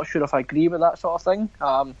 Oh, I'm not sure if I agree with that sort of thing.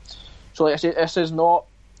 So like I say, this is not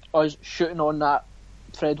us shooting on that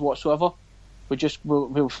thread whatsoever. We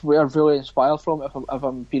are really inspired from it, if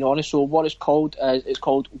I'm being honest. So what it's called is, it's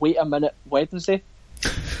called Wait a Minute Wednesday.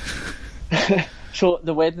 So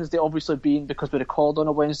the Wednesday obviously being because we record on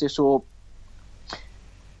a Wednesday. So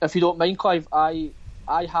if you don't mind, Clive, I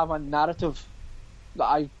have a narrative that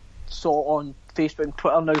I saw on Facebook and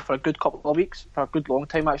Twitter now for a good couple of weeks, for a good long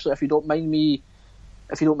time actually. If you don't mind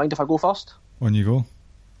if I go first. On you go.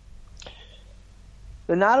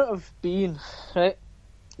 The narrative being, right,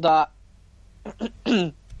 that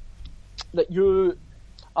that you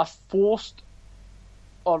are forced,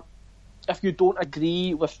 or if you don't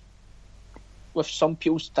agree with some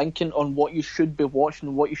people's thinking on what you should be watching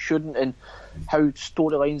and what you shouldn't, and how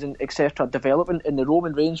storylines and etc. developing, and the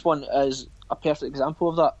Roman Reigns one is a perfect example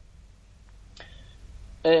of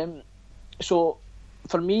that. So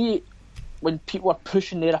for me, when people are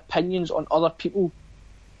pushing their opinions on other people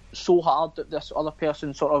so hard that this other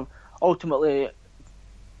person sort of ultimately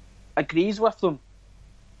agrees with them,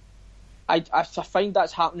 I find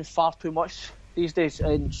that's happening far too much these days.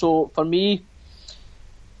 And so for me,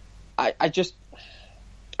 I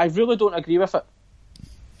really don't agree with it.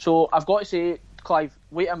 So I've got to say, Clive,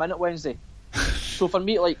 wait a minute Wednesday. So for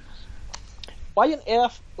me, like, why on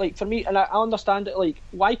earth, like, for me, and I understand it, like,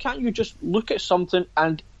 why can't you just look at something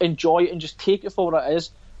and enjoy it and just take it for what it is?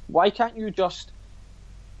 Why can't you just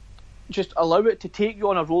allow it to take you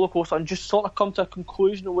on a roller coaster and just sort of come to a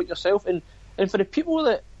conclusion with yourself? And for the people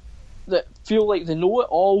that feel like they know it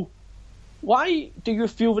all, why do you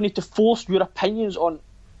feel the need to force your opinions on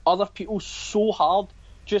other people so hard,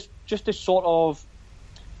 just to sort of,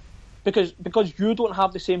 because you don't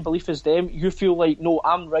have the same belief as them, you feel like, no,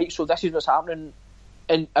 I'm right, so this is what's happening,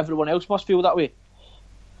 and everyone else must feel that way.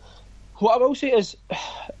 What I will say is,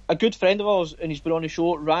 a good friend of ours, and he's been on the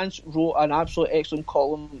show, Rance, wrote an absolutely excellent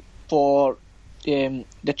column for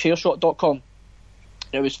thechairshot.com.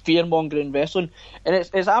 It was fear-mongering wrestling, and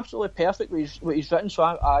it's absolutely perfect what he's written, so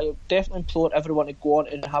I definitely implore everyone to go on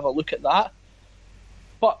and have a look at that.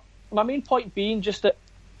 But my main point being just that,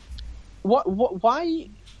 why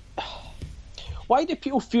do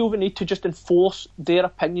people feel the need to just enforce their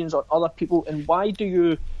opinions on other people, and why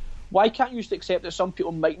can't you just accept that some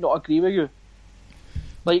people might not agree with you?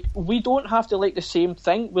 Like, we don't have to like the same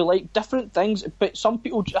thing, we like different things, but some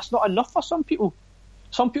people, that's not enough for some people.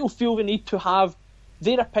 Some people feel the need to have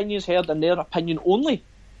their opinions heard and their opinion only.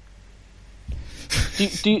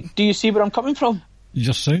 Do you see where I'm coming from?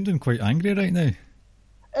 You're sounding quite angry right now.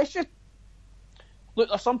 It's just, look,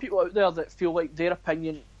 there's some people out there that feel like their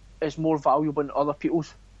opinion is more valuable than other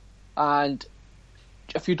people's, and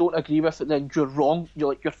if you don't agree with it, then you're wrong.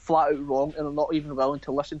 You're flat out wrong, and are not even willing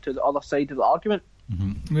to listen to the other side of the argument.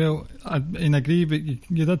 Mm-hmm. Well, I agree, but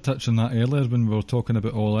you did touch on that earlier when we were talking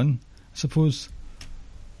about All In, I suppose.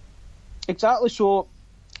 Exactly. So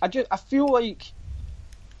I feel like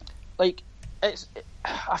it's,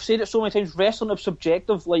 I've said it so many times, wrestling is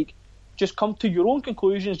subjective. Like, just come to your own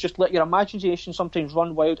conclusions, just let your imagination sometimes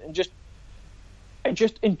run wild, and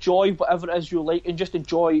just enjoy whatever it is you like, and just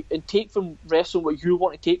enjoy and take from wrestling what you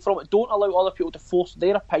want to take from it. Don't allow other people to force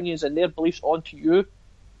their opinions and their beliefs onto you.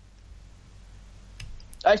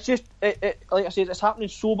 It's just, like I said, it's happening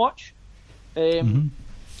so much. And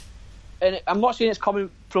I'm not saying it's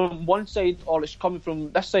coming from one side, or it's coming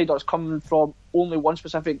from this side, or it's coming from only one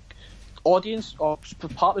specific audience, or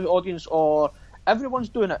part of the audience, or everyone's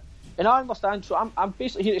doing it. And I understand, so I'm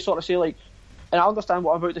basically here to sort of say, like, and I understand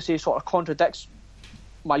what I'm about to say sort of contradicts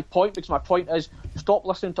my point, because my point is, stop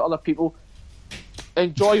listening to other people,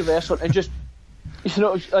 enjoy wrestling, and just You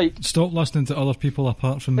know, like, stop listening to other people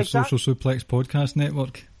apart from the Social Suplex Podcast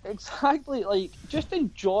Network. Exactly, like, just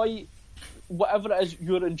enjoy whatever it is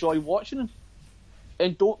you enjoy watching,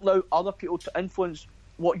 and don't allow other people to influence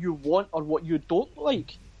what you want or what you don't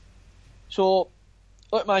like. So,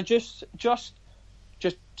 look, man, just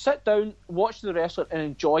sit down, watch the wrestling and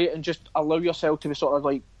enjoy it, and just allow yourself to be sort of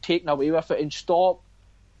like taken away with it, and stop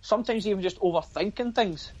sometimes even just overthinking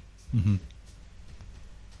things. Mm-hmm.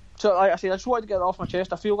 So, like I say, I just wanted to get it off my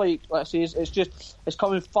chest. I feel like I say, it's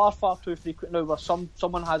coming far too frequent now, where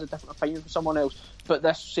someone has a different opinion from someone else, but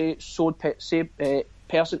this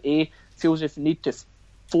person A feels if they need to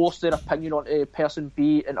force their opinion onto person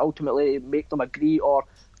B and ultimately make them agree or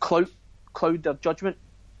cloud their judgment.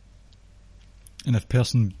 And if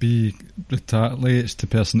person B retaliates to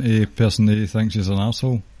person A thinks he's an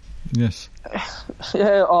arsehole. Yes.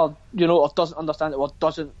 Yeah, or, you know, or doesn't understand it, or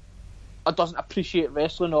doesn't appreciate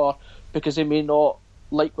wrestling, or because they may not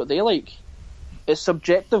like what they like. It's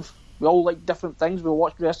subjective. We all like different things. We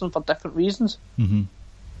watch wrestling for different reasons. Mm-hmm.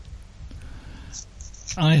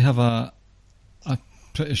 I have a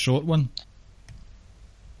pretty short one.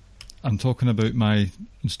 I'm talking about my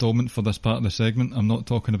instalment for this part of the segment. I'm not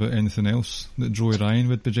talking about anything else that Joey Ryan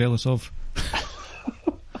would be jealous of.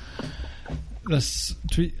 This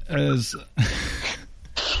tweet is...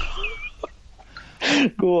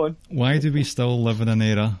 Go on. Why do we still live in an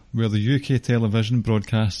era where the UK television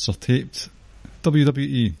broadcasts are taped?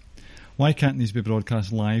 WWE. Why can't these be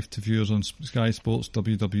broadcast live to viewers on Sky Sports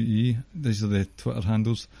WWE? These are the Twitter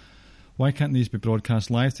handles. Why can't these be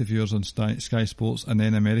broadcast live to viewers on Sky Sports, and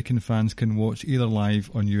then American fans can watch either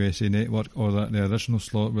live on USA Network or at the original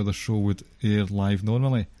slot where the show would air live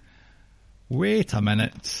normally? Wait a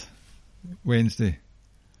minute. Wednesday.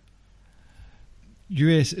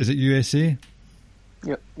 Is it USA?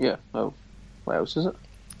 Yeah. Well, what else is it?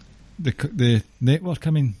 The network,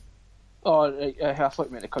 I mean. Oh, I thought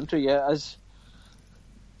you meant the country. Yeah, it is.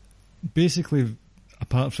 Basically,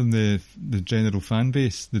 apart from the general fan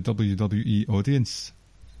base, the WWE audience,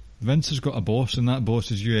 Vince has got a boss, and that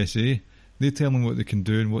boss is USA. They tell him what they can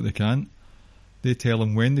do and what they can't. They tell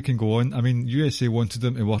him when they can go on. I mean, USA wanted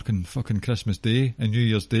them to work on fucking Christmas Day and New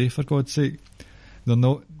Year's Day, for God's sake. They're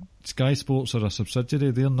not... Sky Sports are a subsidiary.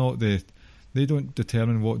 They're not the... They don't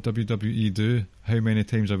determine what WWE do, how many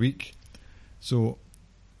times a week. So,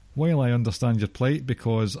 while I understand your plight,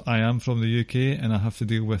 because I am from the UK and I have to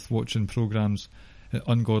deal with watching programmes at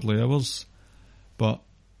ungodly hours, but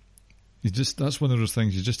that's one of those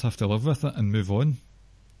things, you just have to live with it and move on.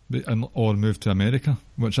 Or move to America,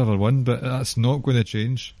 whichever one, but that's not going to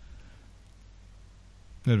change.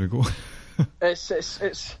 There we go.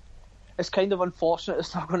 It's kind of unfortunate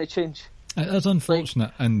it's not going to change. It is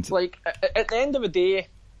unfortunate, and at the end of the day,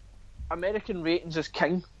 American ratings is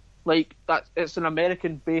king. Like, that, it's an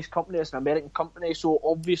American-based company, it's an American company, so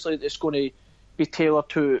obviously it's going to be tailored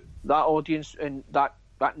to that audience and that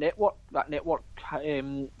network's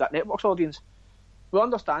audience. We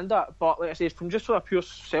understand that, but like I say, from a pure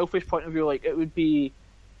selfish point of view, like, it would be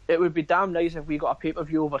damn nice if we got a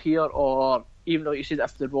pay-per-view over here, or even though you said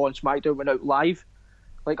if the Raw and SmackDown went out live.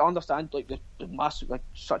 Like, I understand, like, the massive, like,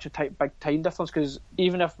 such a big time difference, because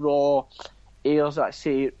even if Raw airs at,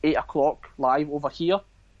 say, 8 o'clock live over here,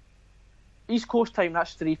 East Coast time,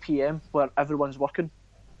 that's 3 p.m, where everyone's working.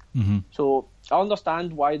 Mm-hmm. So, I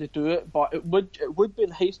understand why they do it, but it would be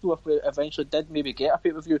nice, though, if we eventually did maybe get a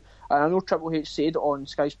pay-per-view. And I know Triple H said on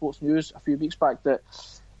Sky Sports News a few weeks back that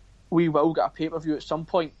we will get a pay-per-view at some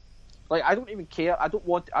point. Like, I don't even care. I don't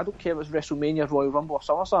care if it's WrestleMania, Royal Rumble, or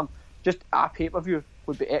SummerSlam. Just a pay-per-view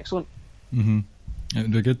would be excellent. Mm-hmm. It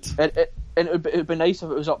would be good. And it would be nice if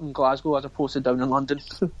it was up in Glasgow as opposed to down in London.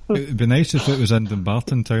 It would be nice if it was in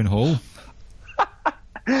Dumbarton Town Hall.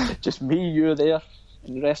 Just me, you there,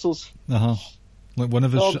 and wrestles. Uh-huh. Like one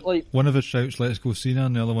of us shouts, "Let's go Cena,"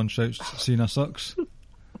 and the other one shouts, "Cena sucks."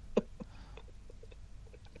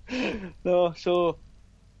 No, so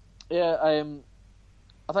yeah,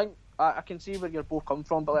 I think I can see where you're both coming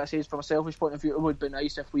from, but like I say, from a selfish point of view, it would be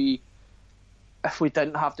nice if we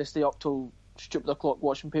didn't have to stay up till stupid o'clock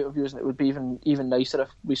watching pay-per-views, and it would be even nicer if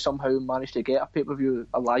we somehow managed to get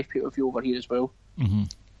a live pay-per-view over here as well. Mm-hmm.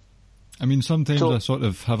 I mean, sometimes I sort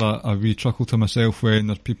of have a wee chuckle to myself when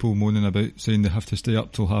there's people moaning about saying they have to stay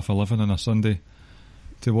up till 11:30 on a Sunday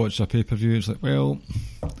to watch a pay-per-view. It's like, well,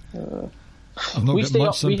 I've not got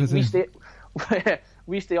much sympathy.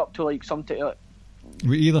 We stay up till like something.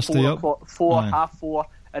 We either stay up 4:30,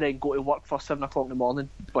 and then go to work for 7 o'clock in the morning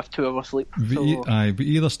with 2 hours sleep. We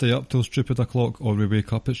either stay up till stupid o'clock, or we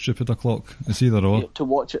wake up at stupid o'clock. It's either or. Yeah, to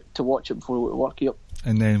watch it before we go to work. Yep.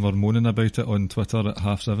 And then we're moaning about it on Twitter at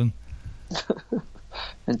 7:30.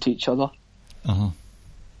 into each other.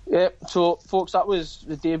 Yeah, so folks, that was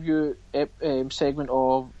the debut segment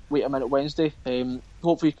of Wait a Minute Wednesday.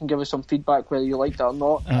 Hopefully you can give us some feedback whether you liked it or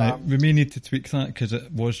not. We may need to tweak that because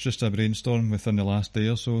it was just a brainstorm within the last day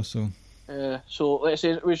or so. So like I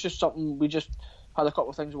say, it was just something we just had a couple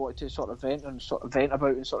of things we wanted to sort of vent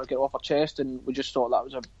about and sort of get off our chest, and we just thought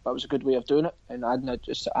that was a good way of doing it and adding a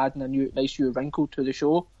nice new wrinkle to the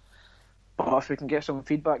show. But if we can get some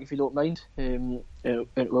feedback, if you don't mind,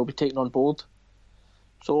 it will be taken on board.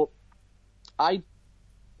 So, I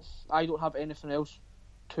don't have anything else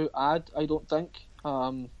to add, I don't think.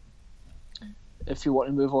 If you want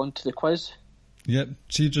to move on to the quiz. Yep.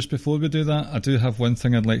 See, just before we do that, I do have one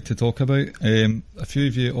thing I'd like to talk about. A few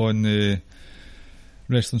of you on the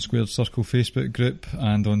Wrestling Squared Circle Facebook group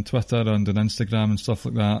and on Twitter and on Instagram and stuff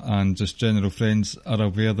like that, and just general friends are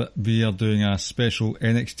aware that we are doing a special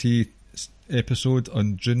NXT episode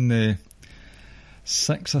on June the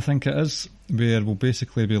 6th, I think it is, where we'll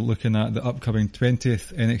basically be looking at the upcoming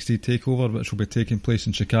 20th NXT TakeOver, which will be taking place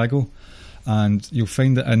in Chicago. And you'll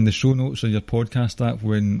find it in the show notes on your podcast app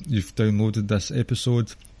when you've downloaded this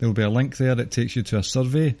episode. There'll be a link there that takes you to a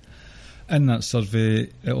survey. In that survey,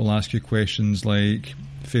 it'll ask you questions like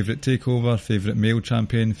favourite TakeOver, favourite male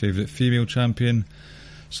champion, favourite female champion,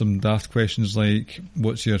 some daft questions like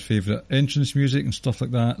what's your favourite entrance music and stuff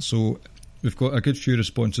like that. So we've got a good few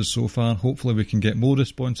responses so far. Hopefully we can get more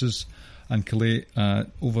responses and collate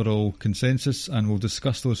overall consensus, and we'll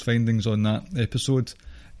discuss those findings on that episode.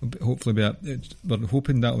 Hopefully we're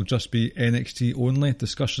hoping that will just be NXT only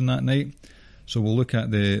discussion that night. So we'll look at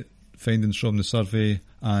the findings from the survey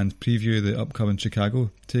and preview the upcoming Chicago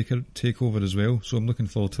takeover as well. So I'm looking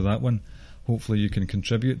forward to that one. Hopefully you can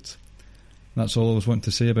contribute. That's all I was wanting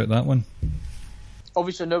to say about that one.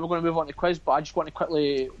 Obviously now we're going to move on to the quiz, but I just want to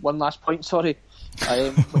quickly, one last point, sorry.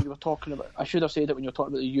 When you were talking about, I should have said it when you were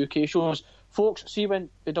talking about the UK shows. Folks, see when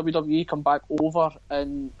the WWE come back over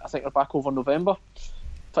in, I think they're back over November.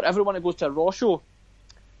 For everyone that goes to a Raw show,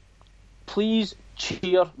 please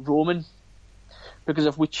cheer Roman. Because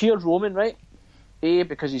if we cheer Roman, right, A,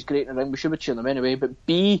 because he's great in the ring, we should be cheering him anyway, but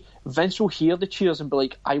B, Vince will hear the cheers and be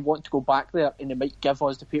like, I want to go back there, and he might give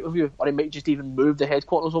us the pay-per-view, or he might just even move the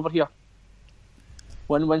headquarters over here.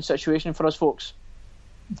 Win-win situation for us, folks.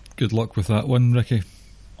 Good luck with that one, Ricky.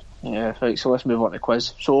 Yeah, right, so let's move on to the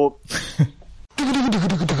quiz. So...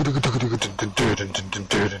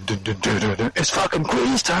 It's fucking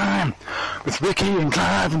quiz time with Ricky and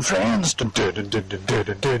Clive and friends. A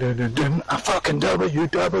fucking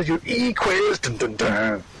WWE quiz.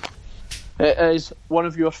 It is one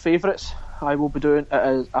of your favourites. I will be doing it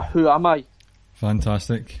is a Who Am I?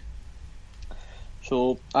 Fantastic.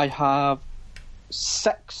 So I have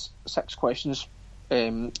six questions,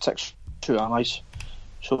 6 Who Am I's.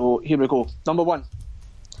 So here we go. Number 1.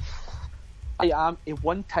 I am a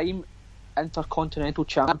one-time Intercontinental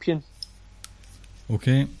Champion.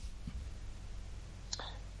 Okay.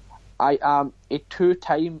 I am a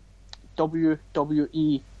 2-time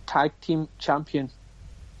WWE Tag Team Champion.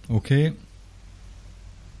 Okay.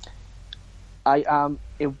 I am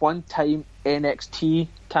a one-time NXT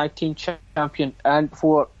Tag Team Champion. And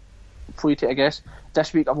before you take a guess,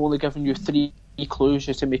 this week I'm only giving you 3 clues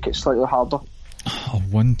just to make it slightly harder. A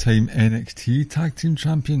one-time NXT Tag Team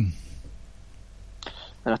Champion.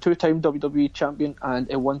 And a 2-time WWE Champion and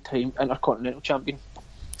a 1-time Intercontinental Champion.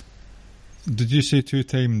 Did you say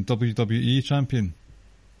 2-time WWE Champion?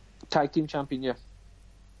 Tag Team Champion, yeah.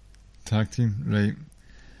 Tag Team, right.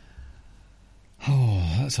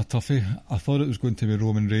 Oh, that's a toughie. I thought it was going to be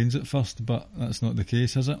Roman Reigns at first, but that's not the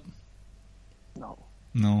case, is it?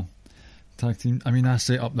 No. Tag Team. I mean, I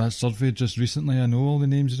set up that survey just recently. I know all the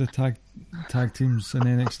names of the tag teams in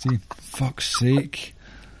NXT. Fuck's sake.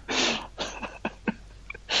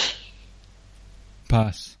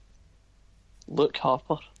 Pass. Luke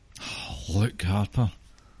Harper. Luke Harper.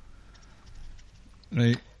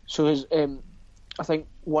 Right. So his, I think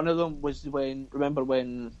one of them was remember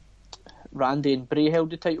when Randy and Bray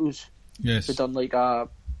held the titles? Yes. They done like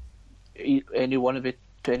any one of it,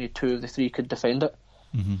 any 2 of the 3 could defend it.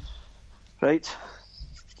 Mm-hmm. Right.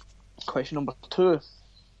 Question number 2.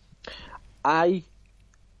 I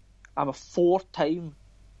am a 4-time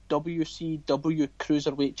WCW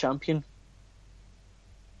Cruiserweight Champion.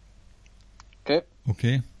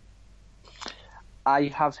 Okay. I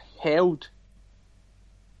have held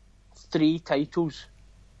 3 titles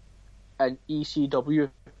in ECW.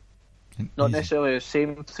 Not necessarily the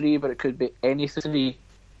same 3, but it could be any 3.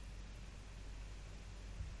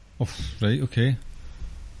 Oh, right, okay.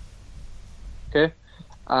 Okay.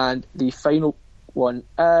 And the final one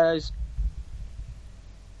is...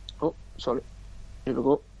 Oh, sorry. Here we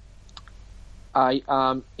go. I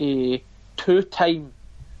am a 2-time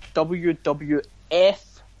WWF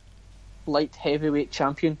light heavyweight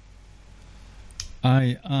champion.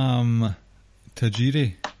 I am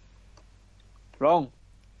Tajiri. Wrong.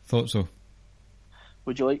 Thought so.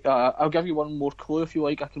 Would you like? I'll give you one more clue if you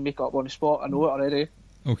like. I can make it up on the spot. I know it already.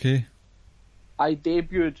 Okay. I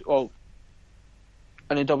debuted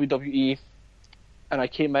in the WWE, and I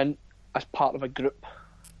came in as part of a group.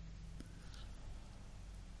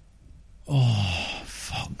 Oh,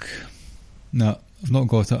 fuck. No, I've not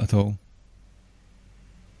got it at all.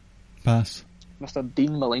 Pass. Mr.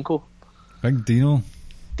 Dean Malenko. Big Dino.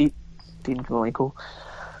 Dean Malenko.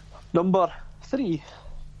 Number 3.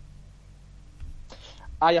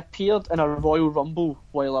 I appeared in a Royal Rumble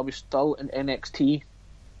while I was still in NXT.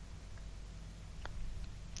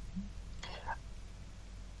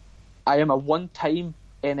 I am a 1-time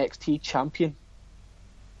NXT champion.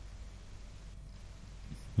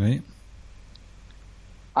 Right.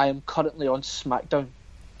 I am currently on SmackDown.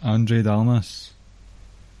 Andre Dalmas.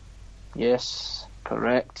 Yes,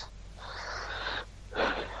 correct.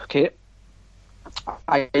 Okay.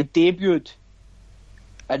 I debuted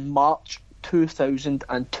in March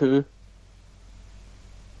 2002.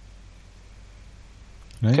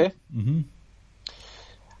 Right. Okay. Mm-hmm.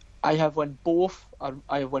 I have won both a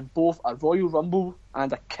Royal Rumble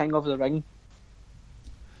and a King of the Ring.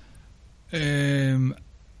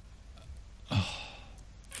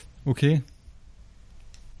 Okay.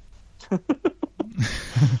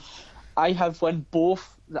 I have won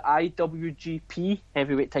both the IWGP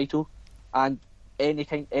heavyweight title and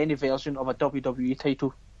any version of a WWE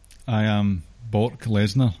title. I am Brock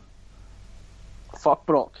Lesnar. Fuck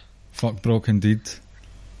Brock. Fuck Brock indeed.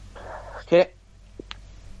 Okay.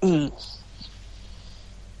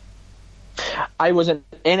 I was in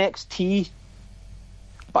NXT,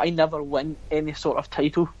 but I never won any sort of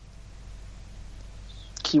title.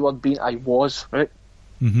 Keyword being I was, right?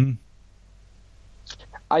 Mm-hmm.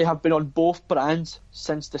 I have been on both brands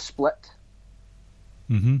since the split.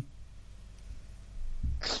 Mm-hmm.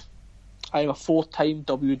 I am a 4-time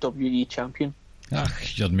WWE champion.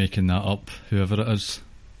 You're making that up, whoever it is.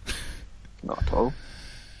 Not at all.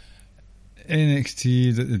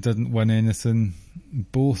 NXT that they didn't win anything.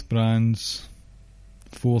 Both brands.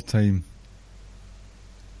 4-time.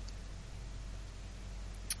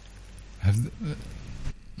 Have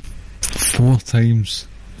 4 times.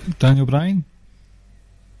 Daniel Bryan?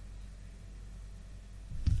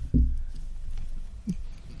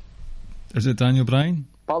 Is it Daniel Bryan?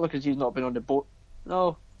 Partly because he's not been on the boat.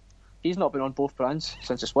 No, he's not been on both brands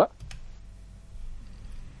since the split.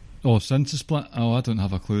 Oh, since the split? Oh, I don't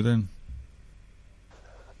have a clue then.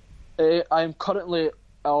 I am currently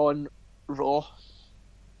on Raw.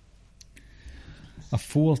 A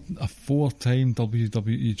four-time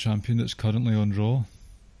WWE champion that's currently on Raw.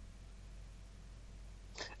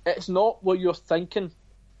 It's not what you're thinking.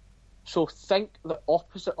 So think the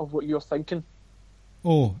opposite of what you're thinking.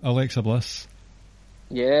 Oh, Alexa Bliss.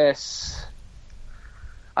 Yes.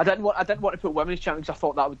 I didn't want to put women's champion because I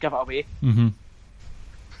thought that would give it away. Mm-hmm.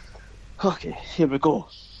 Okay, here we go.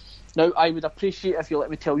 Now, I would appreciate if you let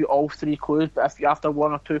me tell you all 3 clues, but if you after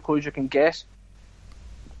 1 or 2 clues you can guess.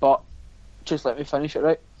 But just let me finish it,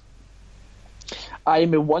 right? I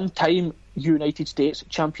am a 1-time United States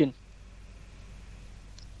champion.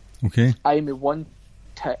 Okay. I'm a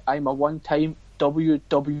 1-time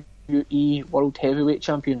WWE World Heavyweight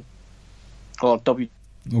Champion. Or W.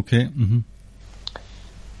 Okay. Mm-hmm.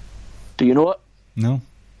 Do you know it? No.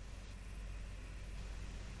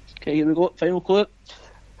 Okay, here we go. Final clue.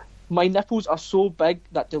 My nipples are so big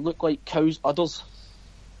that they look like cows' udders.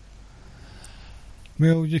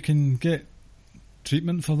 Well, you can get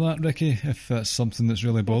treatment for that, Ricky, if that's something that's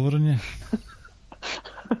really bothering you.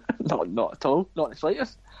 Not at all. Not in the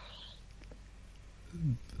slightest.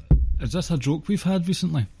 Is this a joke we've had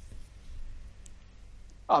recently?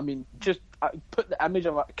 I mean, just put the image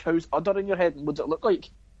of a cow's udder in your head and what does it look like?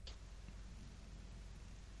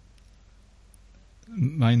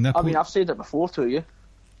 My nipple... I mean, I've said it before to you.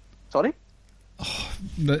 Sorry?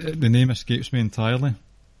 The name escapes me entirely.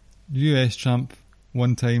 US champ,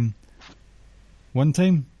 1-time.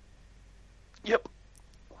 1-time? Yep.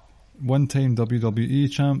 1-time WWE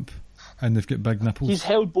champ, and they've got big nipples. He's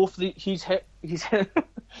held both of he's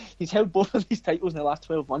held both of these titles in the last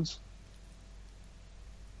 12 months.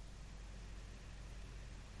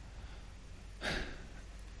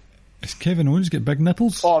 Has Kevin Owens got big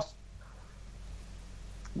nipples? Oh,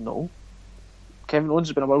 no. Kevin Owens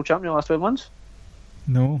has been a world champion in the last 12 months?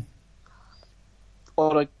 No.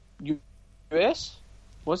 Or a US?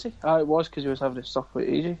 Was he? It was because he was having his stuff with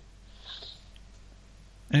AJ.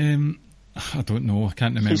 I don't know. I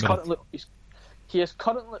can't remember. He is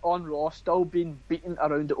currently on Raw, still being beaten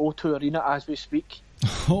around the O2 Arena as we speak.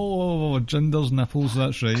 Oh, Jinder's nipples,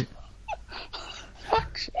 that's right.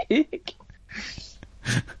 Fuck's sake.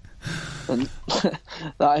 And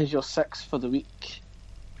that is your 6 for the week.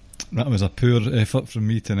 That was a poor effort from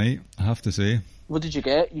me tonight, I have to say. What did you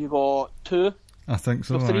get? You got 2? I think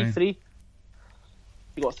so, no, 3.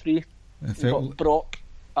 You got 3. You got Brock,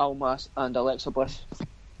 Almas and Alexa Bliss.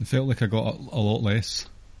 It felt like I got a lot less.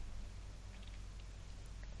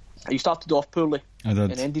 You started off poorly. I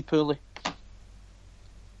did. And ended poorly.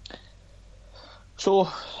 So,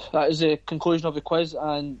 that is the conclusion of the quiz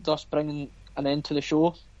and thus bringing an end to the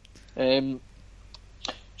show.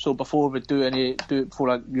 So before you do any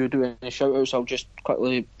shout outs, I'll just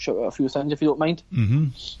quickly shout out a few things if you don't mind. Mm-hmm.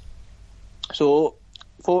 So,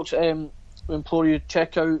 folks, we implore you to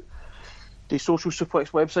check out the Social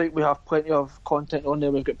Suplex website. We have plenty of content on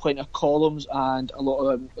there. We've got plenty of columns and a lot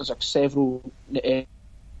of there's several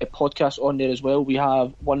podcasts on there as well. We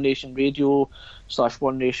have One Nation Radio /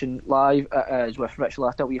 One Nation Live with Rich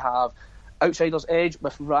Latta. We have Outsider's Edge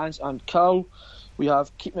with Rance and Carl. We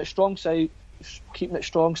have Keeping It Strong Style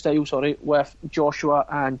with Joshua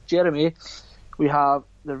and Jeremy. We have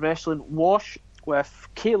the Wrestling Wash with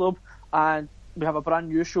Caleb, and we have a brand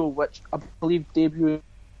new show which I believe debuted,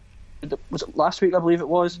 was it last week? I believe it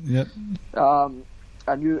was. Yep. A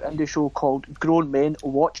new indie show called Grown Men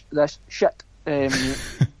Watch This Shit.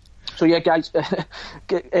 So yeah, guys,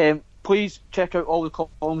 please check out all the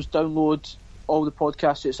columns, download all the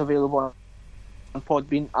podcasts. It's available on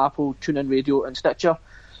Podbean, Apple, TuneIn Radio and Stitcher.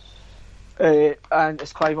 And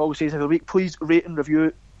as Clive always says every week, please rate and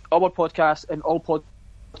review our podcast and all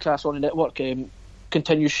podcasts on the network.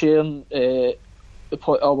 Continue sharing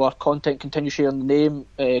our content, continue sharing the name,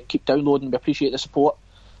 keep downloading. We appreciate the support,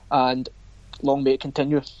 and long may it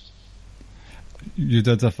continue. You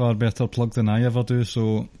did a far better plug than I ever do,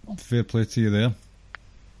 so fair play to you there.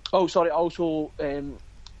 Oh, sorry, also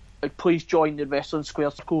please join the Wrestling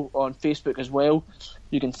Square Circle on Facebook as well.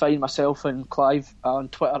 You can find myself and Clive on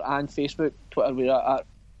Twitter and Facebook. Twitter, we're at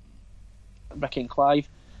Ricky and Clive.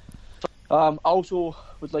 I also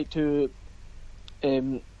would like to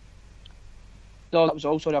no, that was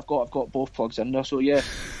all. Sorry, I've got both plugs in there, so yeah.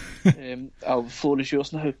 The floor is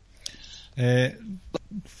yours now.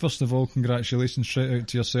 First of all, congratulations, shout out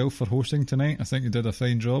to yourself for hosting tonight. I think you did a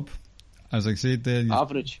fine job. As I said there,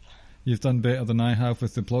 average. You've done better than I have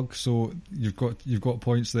with the plug, so you've got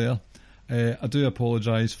points there. I do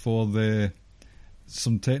apologise for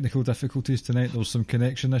some technical difficulties tonight. There was some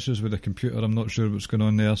connection issues with the computer. I'm not sure what's going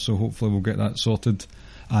on there, so hopefully we'll get that sorted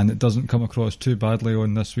and it doesn't come across too badly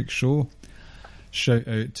on this week's show. Shout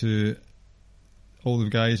out to all the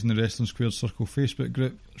guys in the Wrestling Square Circle Facebook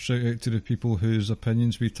group. Shout out to the people whose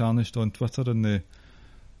opinions we tarnished on Twitter in the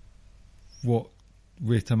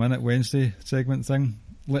Wait a Minute Wednesday segment thing.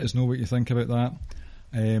 Let us know what you think about that.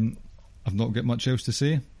 I've not got much else to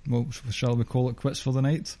say. Well, shall we call it quits for the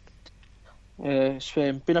night? It's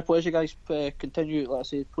been a pleasure, guys. Please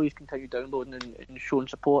continue downloading and showing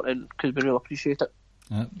support, and because we really appreciate it.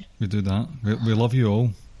 Yeah, we do that. We love you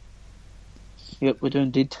all. Yep, we do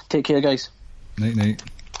indeed. Take care, guys. Night, night.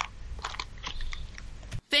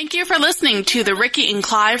 Thank you for listening to the Ricky and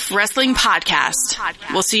Clive Wrestling Podcast.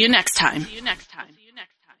 We'll see you next time.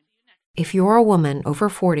 If you're a woman over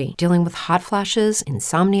 40 dealing with hot flashes,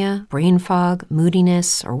 insomnia, brain fog,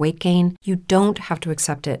 moodiness, or weight gain, you don't have to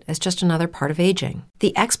accept it as just another part of aging.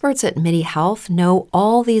 The experts at MIDI Health know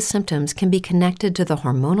all these symptoms can be connected to the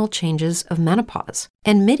hormonal changes of menopause.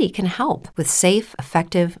 And MIDI can help with safe,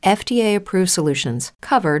 effective, FDA-approved solutions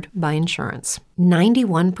covered by insurance.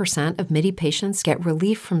 91% of MIDI patients get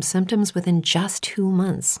relief from symptoms within just 2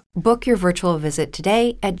 months. Book your virtual visit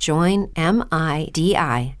today at joinmidi.com.